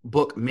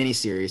 book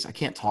miniseries. I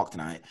can't talk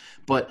tonight,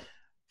 but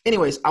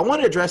anyways, I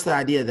want to address the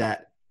idea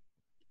that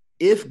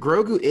if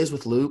Grogu is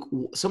with Luke,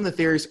 some of the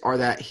theories are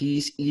that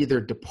he's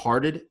either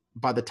departed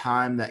by the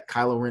time that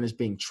Kylo Ren is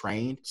being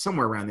trained,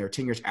 somewhere around there,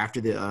 10 years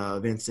after the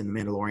events in The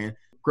Mandalorian.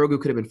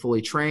 Grogu could have been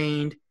fully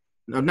trained.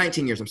 No,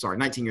 19 years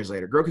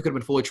later. Grogu could have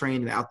been fully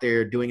trained and out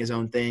there doing his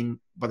own thing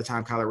by the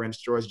time Kylo Ren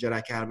destroys the Jedi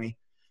Academy.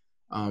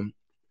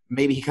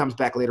 Maybe he comes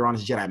back later on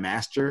as Jedi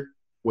Master,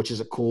 which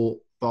is a cool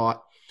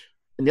thought.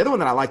 And the other one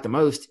that I like the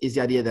most is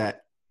the idea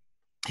that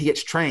he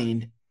gets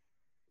trained,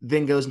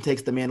 then goes and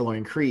takes the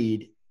Mandalorian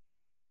Creed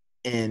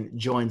and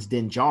joins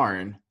Din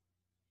Djarin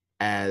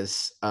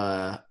as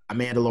a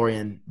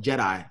Mandalorian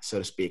Jedi, so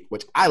to speak,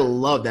 which I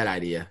love that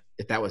idea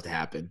if that was to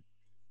happen.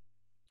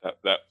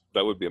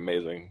 That would be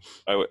amazing.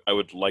 I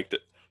would like to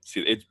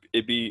see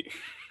it'd be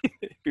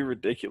it'd be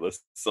ridiculous.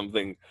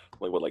 Something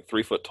like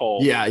 3 foot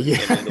tall. Yeah.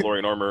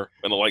 Mandalorian armor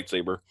and a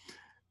lightsaber.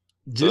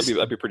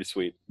 That'd be pretty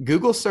sweet.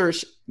 Google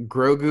search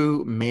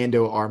Grogu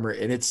Mando armor,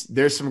 and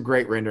there's some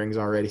great renderings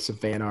already, some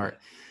fan art.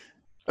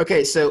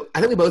 Okay, so I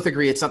think we both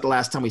agree it's not the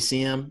last time we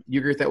see him. You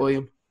agree with that,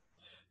 William?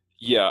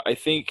 Yeah, I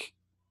think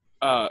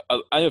I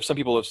know some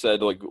people have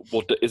said like,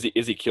 well, is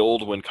he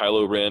killed when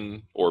Kylo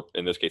Ren, or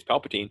in this case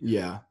Palpatine,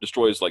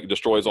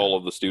 destroys all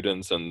of the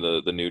students and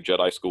the new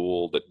Jedi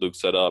school that Luke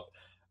set up?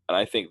 And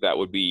I think that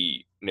would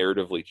be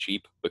narratively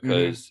cheap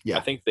because I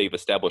think they've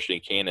established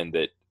in canon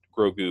that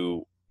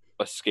Grogu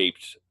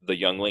escaped the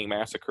Youngling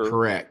massacre,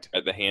 correct,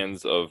 at the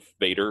hands of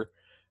Vader.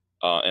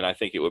 And I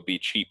think it would be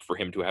cheap for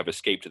him to have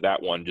escaped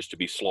that one just to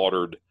be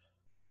slaughtered.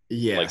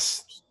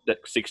 Yes.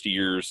 Like 60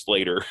 years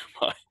later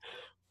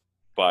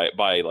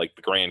by like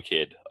the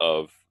grandkid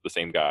of the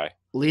same guy.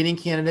 Leading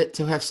candidate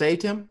to have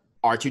saved him,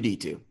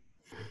 R2-D2.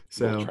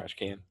 So trash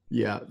can.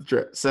 Yeah.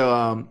 So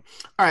all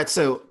right.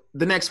 So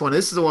the next one.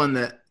 This is the one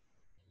that.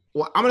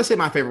 Well, I'm gonna say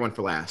my favorite one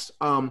for last.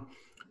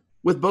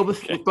 With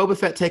Boba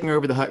Fett taking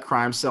over the Hutt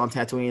crime cell on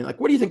Tatooine, like,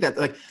 what do you think that,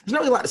 like, there's not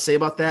really a lot to say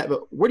about that,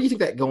 but where do you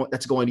think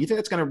that's going? Do you think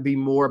that's going to be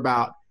more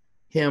about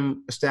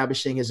him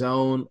establishing his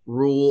own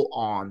rule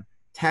on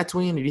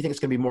Tatooine, or do you think it's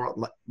going to be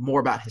more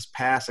about his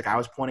past, like I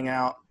was pointing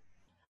out?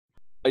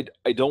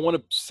 I don't want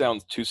to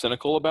sound too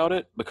cynical about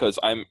it because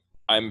I'm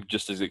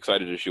just as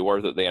excited as you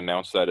are that they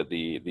announced that at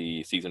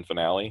the season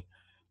finale,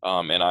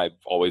 and I've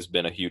always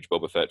been a huge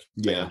Boba Fett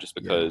fan just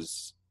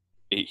because.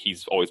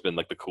 He's always been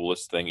like the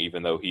coolest thing,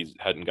 even though he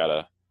hadn't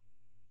got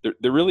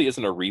there really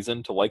isn't a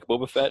reason to like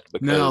Boba Fett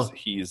because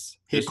he's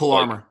cool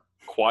like armor,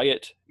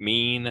 quiet,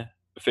 mean,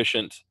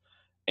 efficient,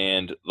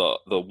 and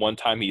the one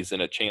time he's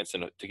in a chance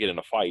to get in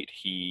a fight,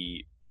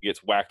 he gets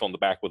whacked on the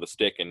back with a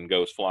stick and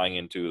goes flying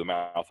into the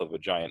mouth of a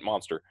giant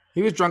monster.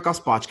 He was drunk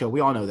off Spotchka.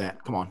 We all know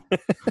that. Come on.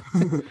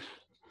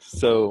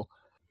 So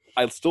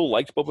I still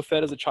liked Boba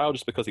Fett as a child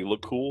just because he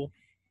looked cool,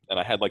 and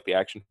I had like the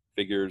action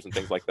figures and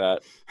things like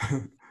that.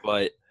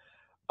 But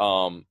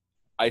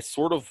I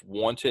sort of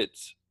want it.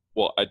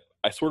 Well,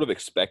 I sort of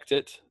expect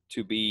it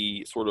to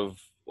be sort of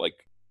like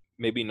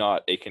maybe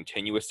not a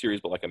continuous series,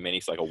 but like a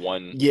mini, like a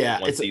one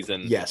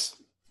season,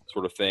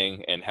 sort of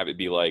thing, and have it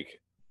be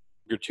like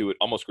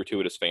almost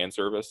gratuitous fan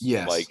service.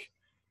 Yes. Like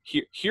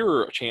here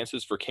are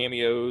chances for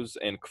cameos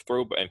and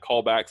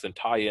callbacks and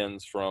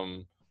tie-ins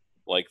from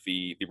like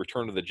the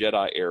Return of the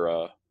Jedi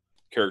era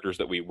characters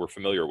that we were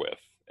familiar with,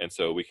 and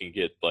so we can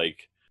get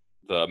like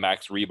the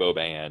Max Rebo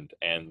band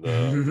and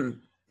the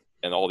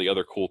and all the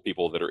other cool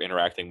people that are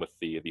interacting with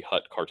the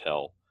Hutt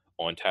cartel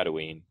on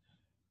Tatooine.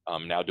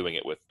 Now doing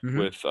it with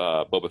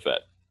Boba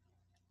Fett,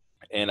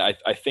 and I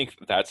think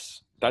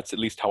that's at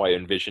least how I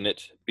envision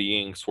it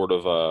being, sort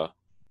of a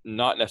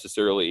not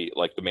necessarily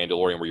like the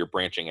Mandalorian where you're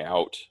branching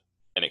out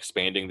and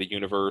expanding the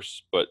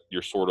universe, but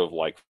you're sort of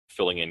like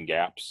filling in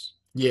gaps.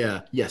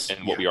 Yeah. Yes.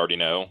 And what we already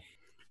know.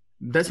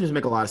 That seems to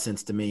make a lot of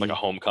sense to me. Like a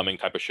homecoming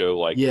type of show.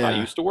 Like, I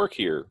used to work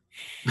here.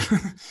 All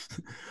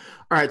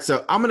right.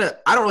 So I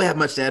don't really have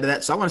much to add to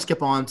that. So I want to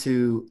skip on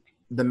to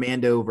the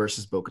Mando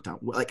versus Bo-Katan.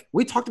 Like,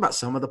 we talked about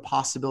some of the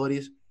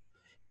possibilities. Do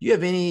you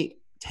have any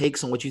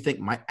takes on what you think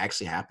might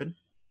actually happen?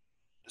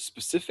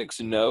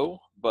 Specifics, no,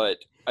 but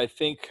I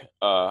think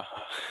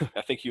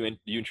you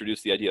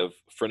introduced the idea of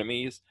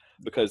frenemies,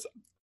 because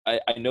I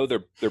know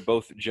they're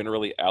both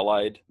generally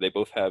allied. They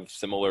both have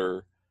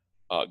similar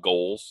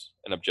goals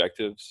and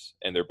objectives,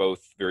 and they're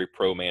both very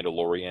pro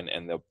Mandalorian,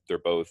 and they're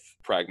both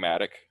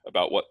pragmatic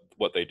about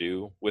what they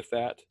do with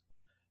that.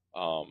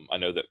 I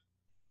know that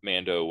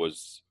Mando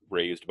was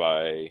raised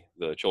by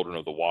the Children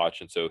of the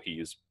Watch, and so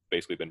he's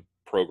basically been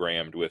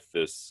programmed with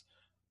this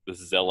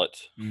zealot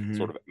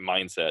sort of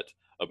mindset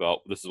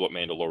about this is what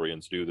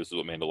Mandalorians do, this is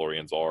what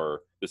Mandalorians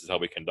are, this is how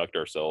we conduct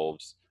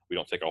ourselves, we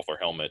don't take off our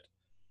helmet.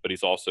 But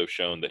he's also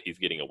shown that he's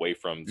getting away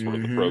from sort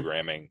of the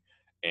programming,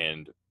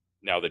 and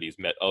now that he's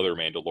met other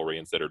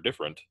Mandalorians that are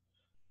different,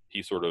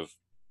 he's sort of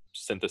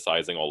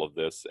synthesizing all of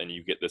this, and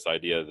you get this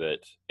idea that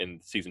in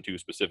season 2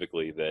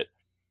 specifically, that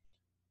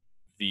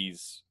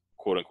these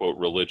quote-unquote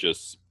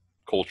religious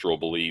cultural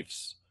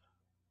beliefs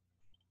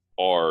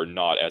are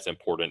not as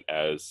important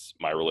as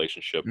my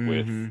relationship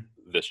with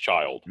this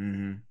child,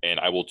 and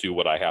I will do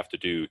what I have to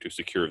do to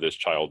secure this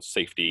child's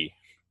safety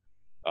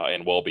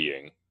and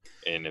well-being,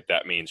 and if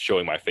that means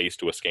showing my face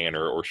to a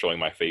scanner or showing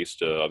my face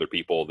to other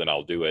people, then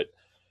I'll do it.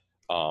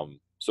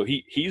 So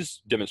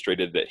he's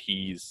demonstrated that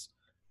he's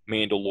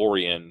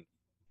Mandalorian,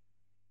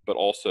 but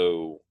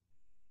also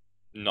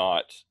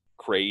not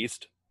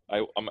crazed.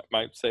 I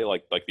might say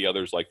like the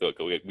others, like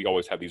we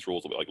always have these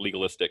rules, like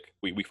legalistic.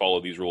 We follow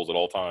these rules at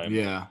all times,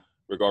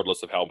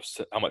 regardless of how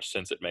much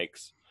sense it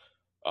makes.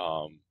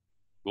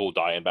 We'll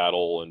die in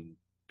battle and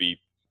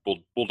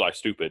we'll die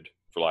stupid,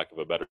 for lack of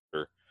a better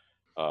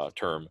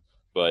term.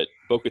 But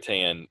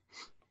Bo-Katan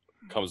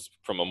comes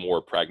from a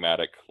more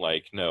pragmatic,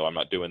 like, no, I'm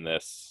not doing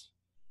this.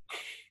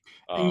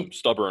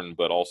 Stubborn,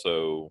 but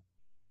also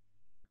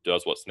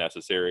does what's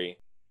necessary.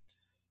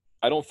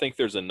 I don't think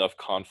there's enough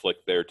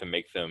conflict there to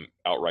make them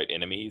outright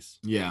enemies.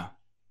 Yeah.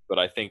 But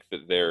I think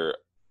that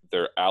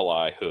their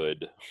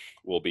allyhood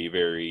will be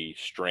very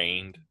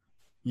strained.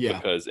 Yeah.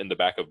 Because in the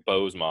back of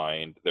Bo's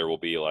mind, there will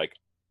be like,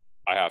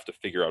 I have to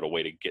figure out a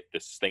way to get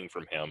this thing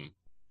from him.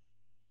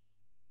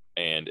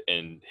 And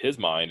in his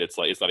mind, it's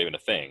like, it's not even a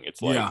thing.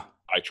 It's like,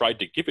 I tried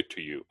to give it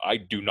to you. I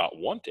do not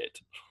want it.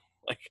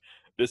 Like,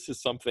 this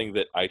is something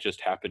that I just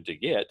happened to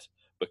get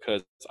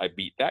because I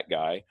beat that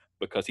guy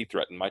because he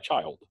threatened my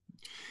child.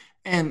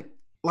 And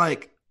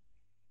like,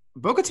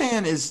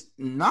 Bo-Katan is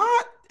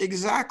not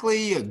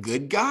exactly a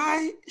good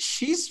guy.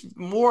 She's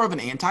more of an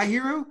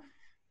anti-hero.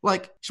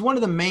 Like, she's one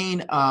of the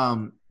main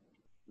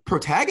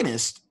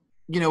protagonists,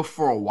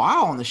 for a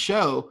while on the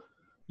show,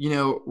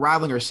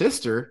 rivaling her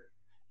sister.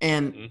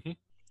 And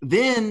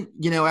then,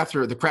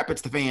 after the crap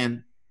hits the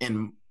fan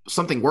and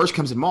something worse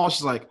comes in Maul,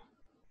 she's like,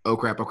 oh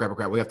crap.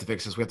 We have to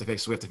fix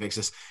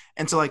this.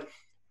 And so like,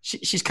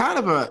 she's kind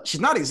of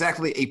she's not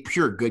exactly a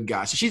pure good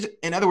guy. So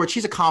in other words,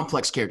 she's a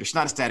complex character. She's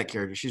not a static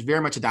character. She's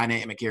very much a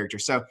dynamic character.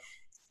 So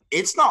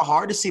it's not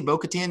hard to see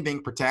Bo-Katan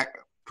being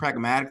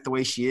pragmatic the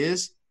way she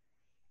is,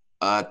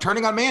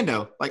 turning on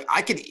Mando. Like,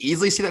 I could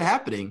easily see that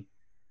happening,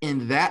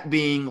 and that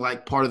being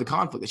like part of the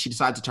conflict, that she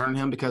decides to turn on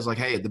him because like,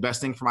 hey, the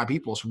best thing for my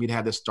people is for me to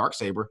have this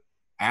Darksaber.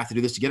 I have to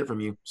do this to get it from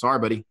you. Sorry,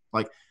 buddy.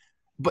 Like,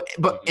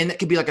 but and it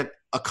could be like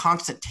a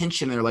constant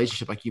tension in the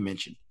relationship, like you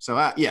mentioned.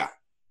 So yeah.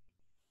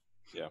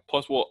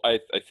 Plus, well, I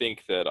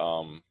think that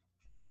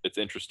it's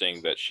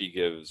interesting that she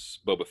gives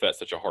Boba Fett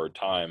such a hard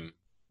time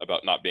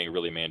about not being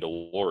really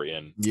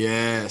Mandalorian.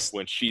 Yes.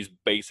 When she's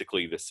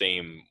basically the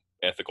same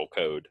ethical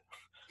code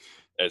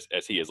as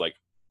he is. Like,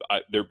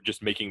 they're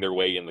just making their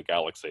way in the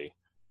galaxy,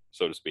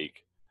 so to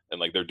speak, and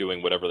like they're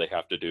doing whatever they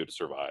have to do to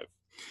survive.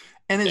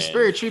 And it's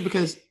very true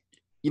because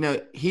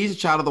he's a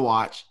child of the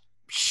Watch.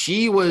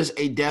 She was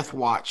a Death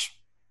Watch,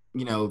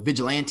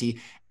 vigilante,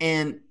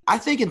 and I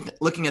think in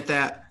looking at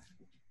that,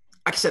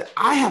 like I said,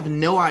 I have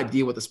no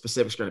idea what the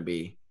specifics are going to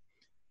be,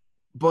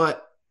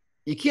 but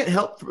you can't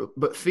help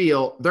but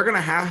feel they're going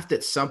to have to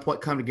at some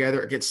point come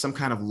together against some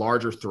kind of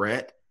larger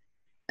threat.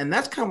 And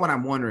that's kind of what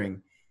I'm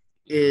wondering,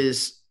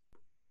 is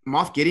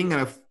Moff Gideon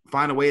going to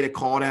find a way to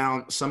call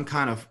down some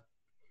kind of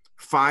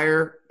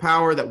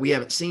firepower that we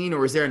haven't seen,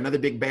 or is there another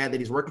big bad that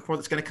he's working for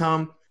that's going to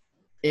come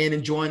in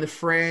and join the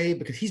fray?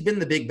 Because he's been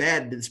the big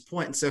bad to this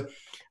point. And so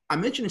I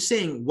mentioned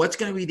seeing what's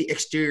going to be the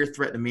exterior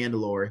threat to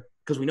Mandalore,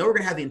 because we know we're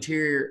going to have the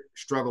interior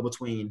struggle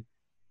between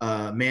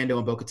Mando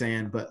and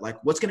Bo-Katan, but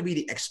like what's going to be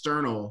the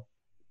external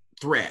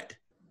threat?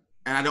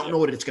 And I don't know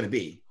what it's going to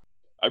be.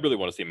 I really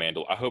want to see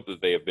Mandalore. I hope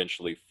that they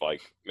eventually,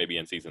 like maybe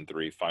in season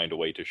 3, find a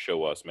way to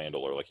show us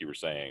Mandalore, like you were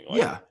saying. Like,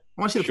 yeah,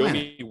 I want to see the show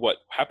planet. me what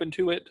happened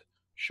to it.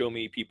 Show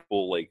me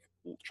people like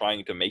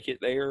trying to make it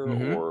there,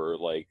 or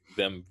like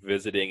them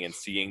visiting and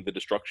seeing the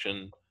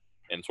destruction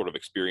and sort of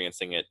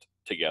experiencing it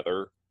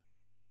together.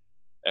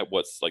 At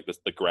what's like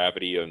the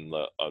gravity and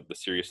the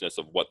seriousness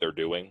of what they're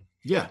doing.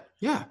 Yeah,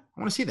 I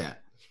want to see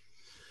that.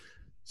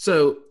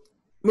 So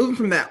moving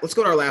from that, let's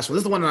go to our last one. This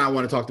is the one that I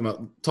want to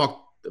talk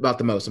about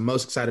the most. I'm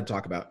most excited to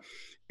talk about.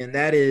 And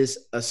that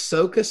is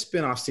Ahsoka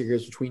spinoff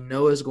series, which we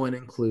know is going to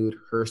include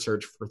her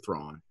search for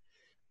Thrawn.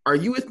 Are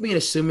you with me in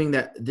assuming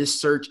that this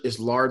search is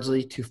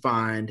largely to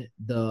find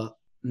the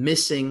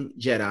missing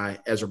Jedi,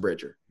 Ezra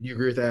Bridger? Do you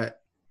agree with that?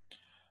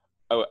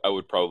 I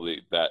would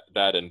probably that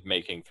and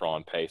making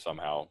Thrawn pay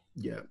somehow.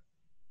 Yeah.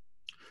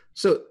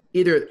 So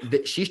either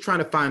she's trying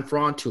to find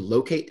Thrawn to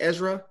locate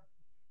Ezra,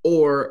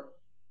 or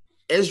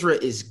Ezra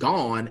is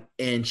gone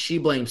and she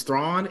blames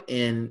Thrawn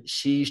and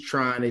she's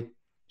trying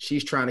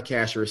to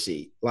cash a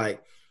receipt,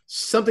 like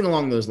something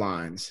along those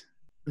lines.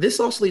 This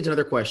also leads to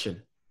another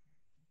question.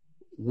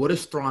 What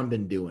has Thrawn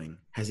been doing?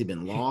 Has he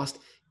been lost?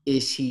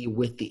 Is he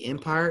with the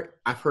Empire?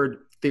 I've heard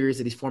theories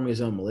that he's forming his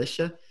own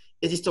militia.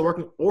 Is he still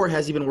working, or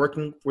has he been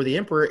working for the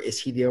Emperor? Is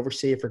he the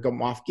overseer for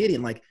Moff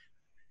Gideon? Like,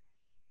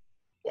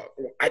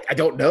 I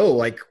don't know.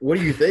 Like, what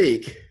do you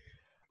think?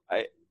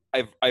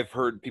 I've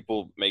heard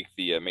people make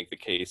the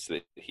case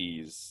that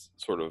he's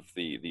sort of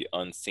the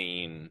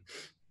unseen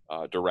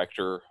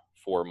director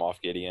for Moff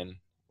Gideon.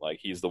 Like,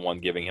 he's the one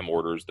giving him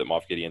orders that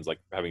Moff Gideon's like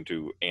having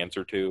to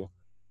answer to,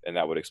 and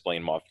that would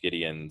explain Moff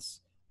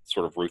Gideon's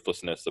sort of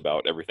ruthlessness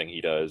about everything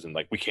he does, and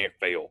like, we can't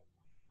fail.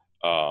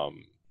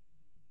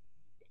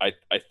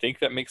 I think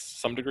that makes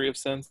some degree of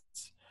sense.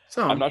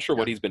 I'm not sure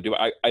what he's been doing.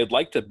 I'd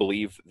like to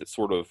believe that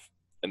sort of,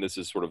 and this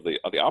is sort of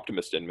the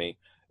optimist in me,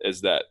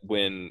 is that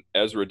when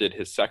Ezra did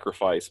his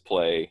sacrifice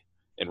play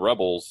in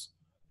Rebels,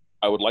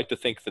 I would like to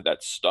think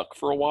that stuck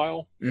for a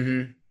while,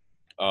 and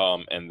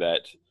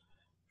that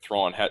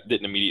Thrawn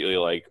didn't immediately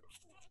like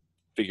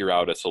figure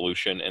out a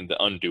solution and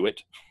to undo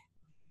it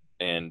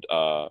and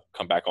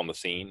come back on the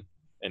scene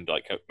and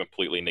like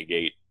completely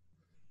negate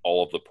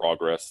all of the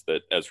progress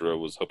that Ezra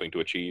was hoping to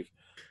achieve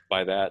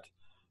by that.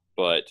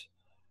 But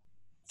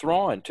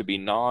Thrawn, to be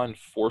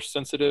non-force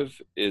sensitive,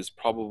 is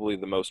probably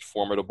the most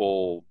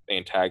formidable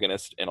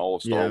antagonist in all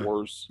of Star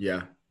Wars.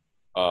 Yeah.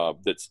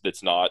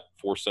 That's not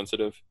force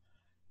sensitive.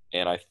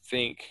 And I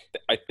think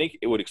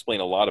it would explain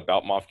a lot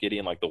about Moff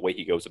Gideon, like the way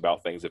he goes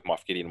about things, if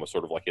Moff Gideon was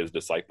sort of like his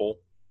disciple.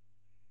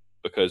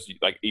 Because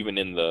like even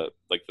in the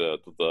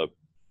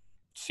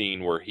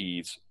scene where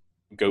he's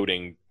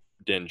goading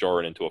Din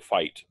Djarin into a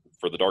fight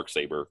for the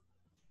Darksaber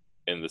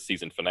in the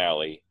season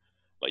finale,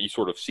 like you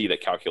sort of see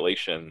that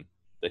calculation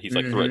that he's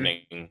like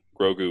threatening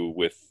Grogu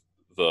with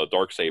the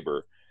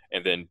Darksaber,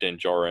 and then Din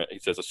Djarin, he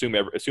says,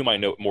 assume I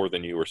know more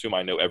than you, or assume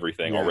I know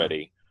everything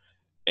already.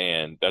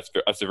 And that's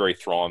a very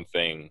Thrawn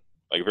thing,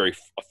 like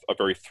a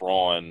very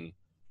Thrawn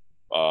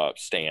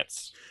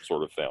stance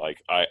sort of thing. Like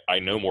I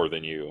know more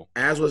than you.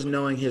 As was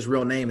knowing his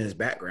real name and his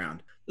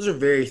background. Those are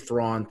very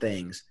Thrawn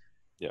things.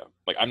 Yeah,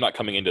 like I'm not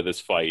coming into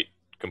this fight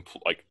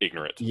like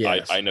ignorant.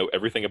 Yes. I know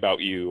everything about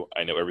you.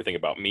 I know everything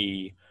about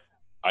me.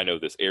 I know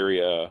this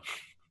area.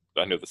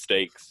 I know the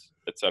stakes,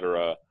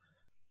 etc.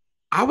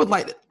 I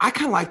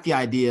kind of like the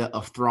idea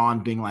of Thrawn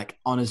being like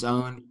on his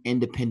own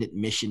independent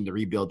mission to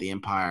rebuild the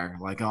Empire.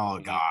 Like, oh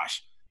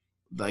gosh,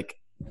 like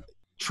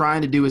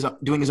trying to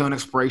doing his own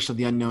exploration of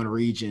the unknown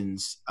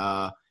regions,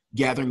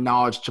 gathering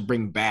knowledge to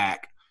bring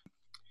back.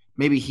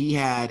 Maybe he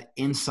had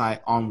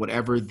insight on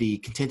whatever the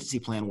contingency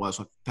plan was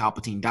when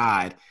Palpatine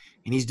died,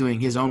 and he's doing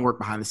his own work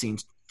behind the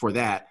scenes for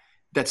that.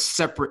 That's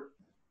separate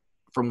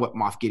from what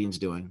Moff Gideon's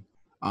doing.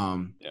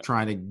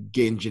 Trying to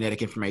gain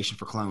genetic information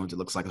for clones, it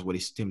looks like is what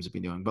he seems to be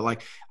doing. But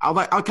like, I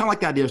kind of like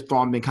the idea of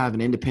Thrawn being kind of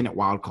an independent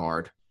wild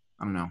card.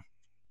 I don't know.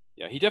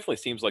 Yeah, he definitely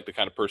seems like the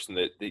kind of person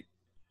that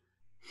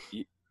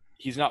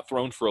he's not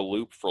thrown for a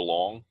loop for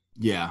long.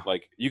 Yeah,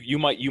 like you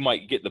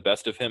might get the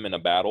best of him in a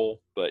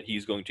battle, but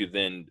he's going to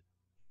then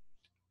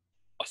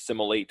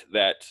assimilate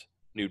that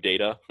new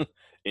data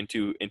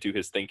into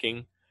his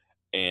thinking,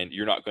 and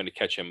you're not going to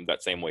catch him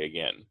that same way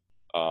again.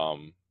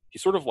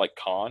 He's sort of like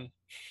Khan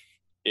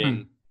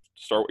in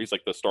he's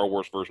like the Star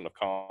Wars version of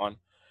Khan.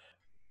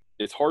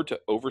 It's hard to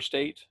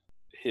overstate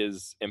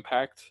his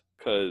impact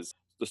because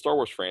the Star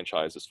Wars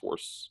franchise is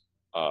force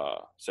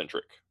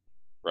centric,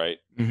 right?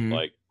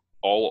 Like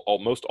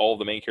almost all of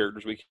the main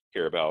characters we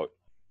care about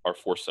are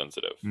force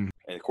sensitive, and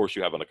of course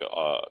you have an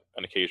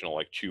occasional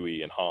like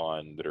Chewie and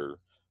Han that are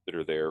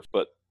there,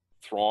 but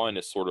Thrawn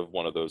is sort of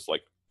one of those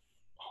like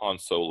Han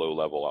Solo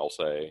level, I'll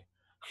say,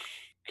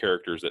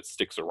 characters that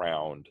sticks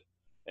around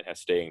and has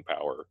staying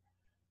power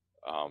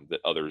that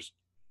others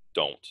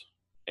don't.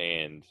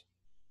 And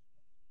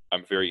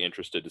I'm very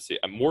interested to see,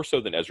 more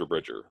so than Ezra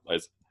Bridger.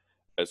 As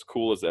as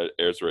cool as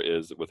Ezra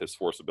is with his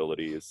Force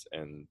abilities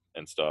and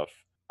stuff,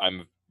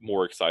 I'm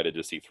more excited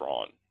to see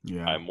Thrawn.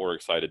 Yeah. I'm more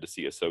excited to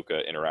see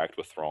Ahsoka interact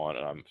with Thrawn,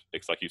 and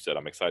it's like you said,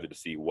 I'm excited to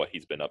see what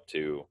he's been up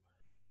to,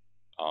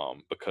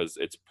 because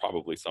it's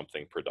probably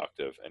something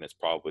productive, and it's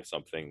probably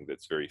something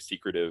that's very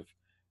secretive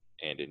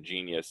and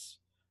ingenious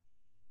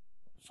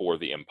for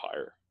the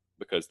Empire,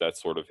 because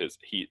that's sort of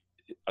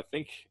I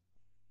think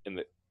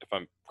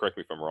correct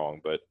me if I'm wrong,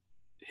 but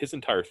his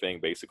entire thing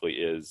basically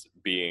is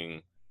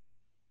being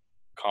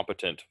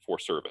competent for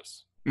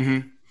service.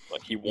 Mm-hmm.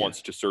 Like he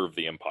wants to serve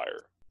the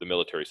Empire, the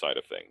military side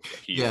of things.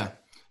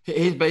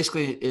 He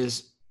basically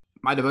is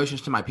my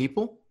devotions to my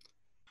people.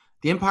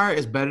 The Empire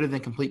is better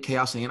than complete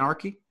chaos and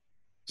anarchy.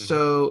 Mm-hmm.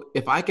 So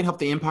if I can help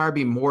the Empire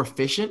be more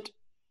efficient,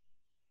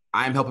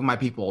 I'm helping my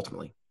people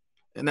ultimately.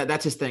 And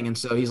that's his thing. And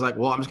so he's like,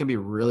 well, I'm just going to be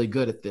really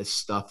good at this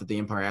stuff that the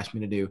Empire asked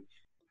me to do.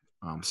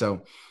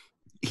 So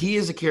he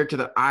is a character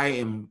that I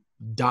am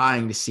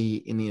dying to see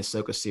in the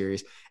Ahsoka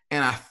series.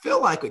 And I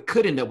feel like it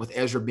could end up with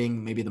Ezra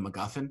being maybe the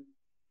MacGuffin,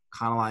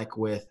 kind of like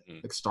with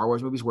like Star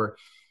Wars movies, where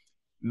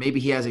maybe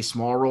he has a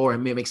small role or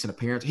maybe makes an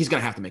appearance. He's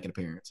going to have to make an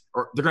appearance,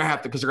 or they're going to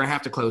have to, because they're going to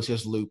have to close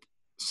his loop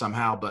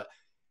somehow. But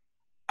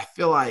I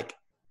feel like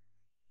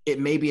it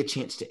may be a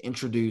chance to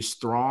introduce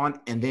Thrawn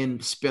and then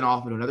spin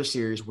off into another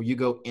series where you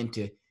go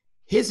into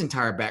his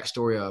entire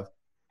backstory of,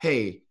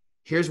 hey,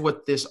 here's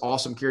what this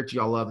awesome character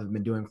y'all love have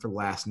been doing for the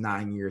last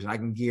 9 years. And I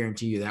can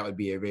guarantee you that would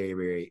be a very,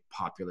 very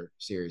popular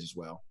series as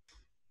well.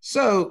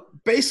 So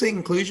basically, in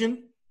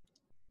conclusion,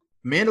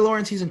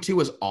 Mandalorian Season 2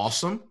 was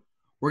awesome.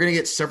 We're going to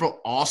get several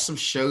awesome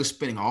shows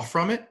spinning off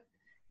from it.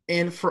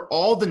 And for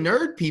all the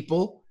nerd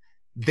people,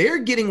 they're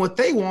getting what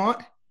they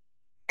want,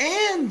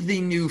 and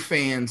the new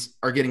fans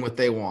are getting what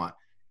they want.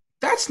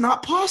 That's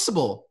not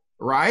possible,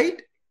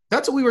 right?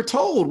 That's what we were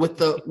told with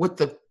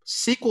the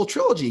sequel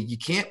trilogy. You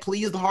can't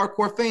please the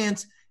hardcore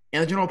fans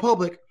and the general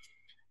public.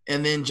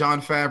 And then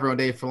Jon Favreau and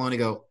Dave Filoni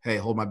go, hey,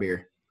 hold my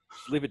beer.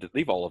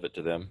 Leave all of it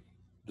to them.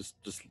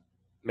 Just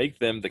make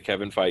them the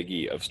Kevin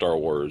Feige of Star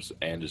Wars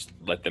and just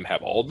let them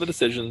have all the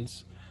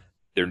decisions.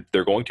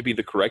 They're going to be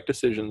the correct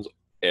decisions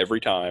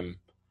every time.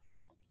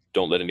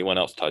 Don't let anyone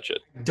else touch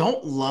it.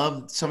 Don't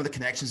love some of the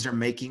connections they're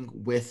making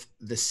with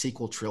the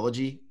sequel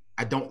trilogy.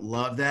 I don't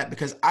love that,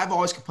 because I've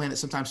always complained that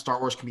sometimes Star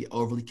Wars can be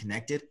overly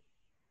connected.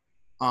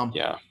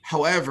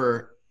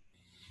 However,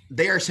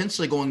 they are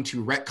essentially going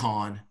to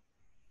retcon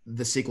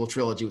the sequel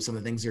trilogy with some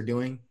of the things they're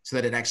doing so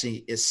that it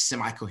actually is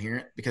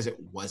semi-coherent, because it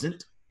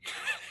wasn't.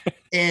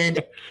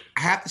 And I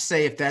have to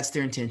say, if that's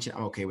their intention,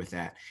 I'm okay with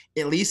that.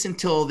 At least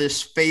until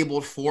this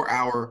fabled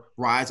 4-hour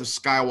Rise of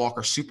Skywalker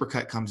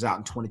supercut comes out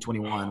in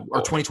 2021 or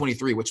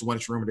 2023, which is when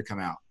it's rumored to come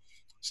out.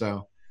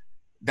 So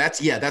folks,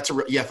 that's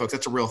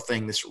a real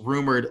thing. This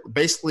rumored,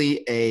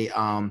 basically a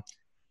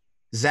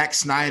Zack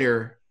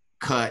Snyder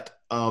cut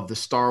of the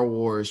Star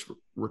Wars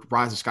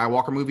Rise of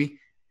Skywalker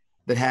movie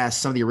that has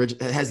some of the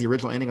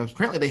original ending.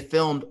 Apparently they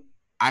filmed,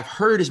 I've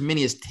heard, as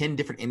many as 10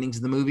 different endings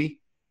of the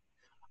movie.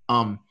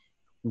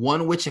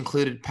 One which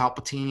included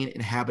Palpatine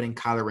inhabiting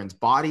Kylo Ren's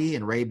body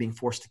and Rey being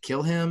forced to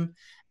kill him,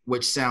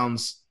 which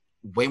sounds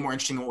way more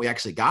interesting than what we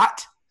actually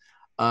got.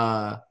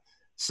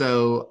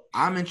 So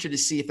I'm interested to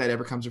see if that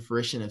ever comes to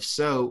fruition. If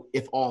so,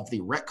 if all of the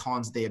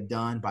retcons they have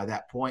done by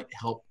that point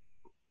help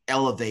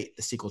elevate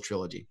the sequel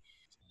trilogy.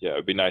 Yeah, it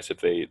would be nice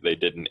if they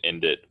didn't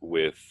end it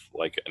with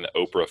like an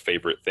Oprah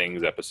favorite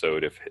things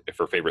episode if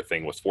her favorite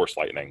thing was Force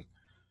lightning.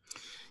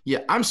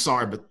 Yeah, I'm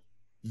sorry, but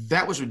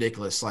that was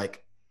ridiculous.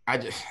 Like,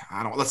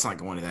 let's not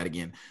go into that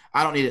again.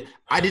 I don't need it.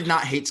 I did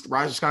not hate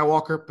Rise of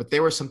Skywalker, but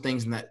there were some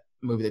things in that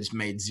movie that just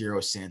made zero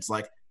sense.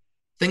 Like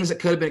things that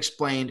could have been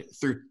explained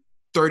through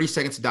 30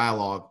 seconds of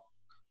dialogue.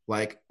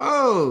 Like,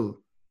 oh,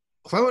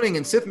 cloning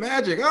and Sith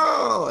magic.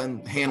 Oh,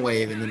 and hand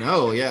wave. And then,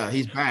 oh yeah,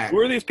 he's back. Who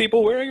are these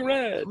people wearing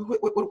red?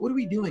 What are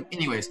we doing?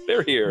 Anyways,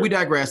 they're here. We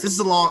digress. This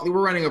is we're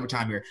running over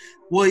time here.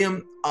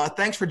 William,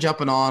 thanks for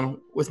jumping on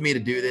with me to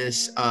do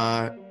this.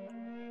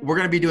 We're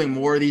going to be doing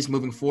more of these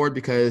moving forward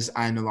because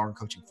I'm no longer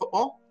coaching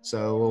football.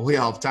 So we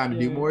all have time to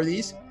do more of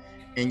these.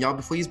 And y'all,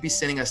 please be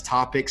sending us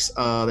topics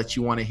that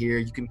you want to hear.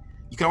 You can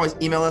always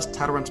email us,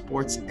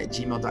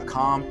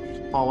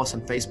 titlerunsports@gmail.com. Follow us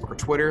on Facebook or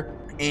Twitter.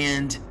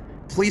 And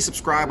please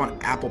subscribe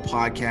on Apple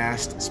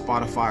Podcast,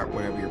 Spotify, or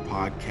whatever your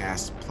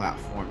podcast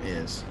platform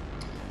is.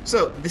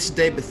 So this is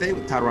Dave Bethea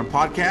with Title Run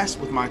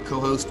Podcast with my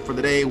co-host for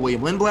the day,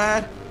 William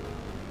Lindblad.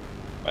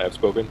 I have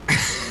spoken.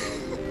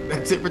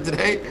 That's it for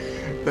today.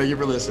 Thank you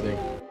for listening.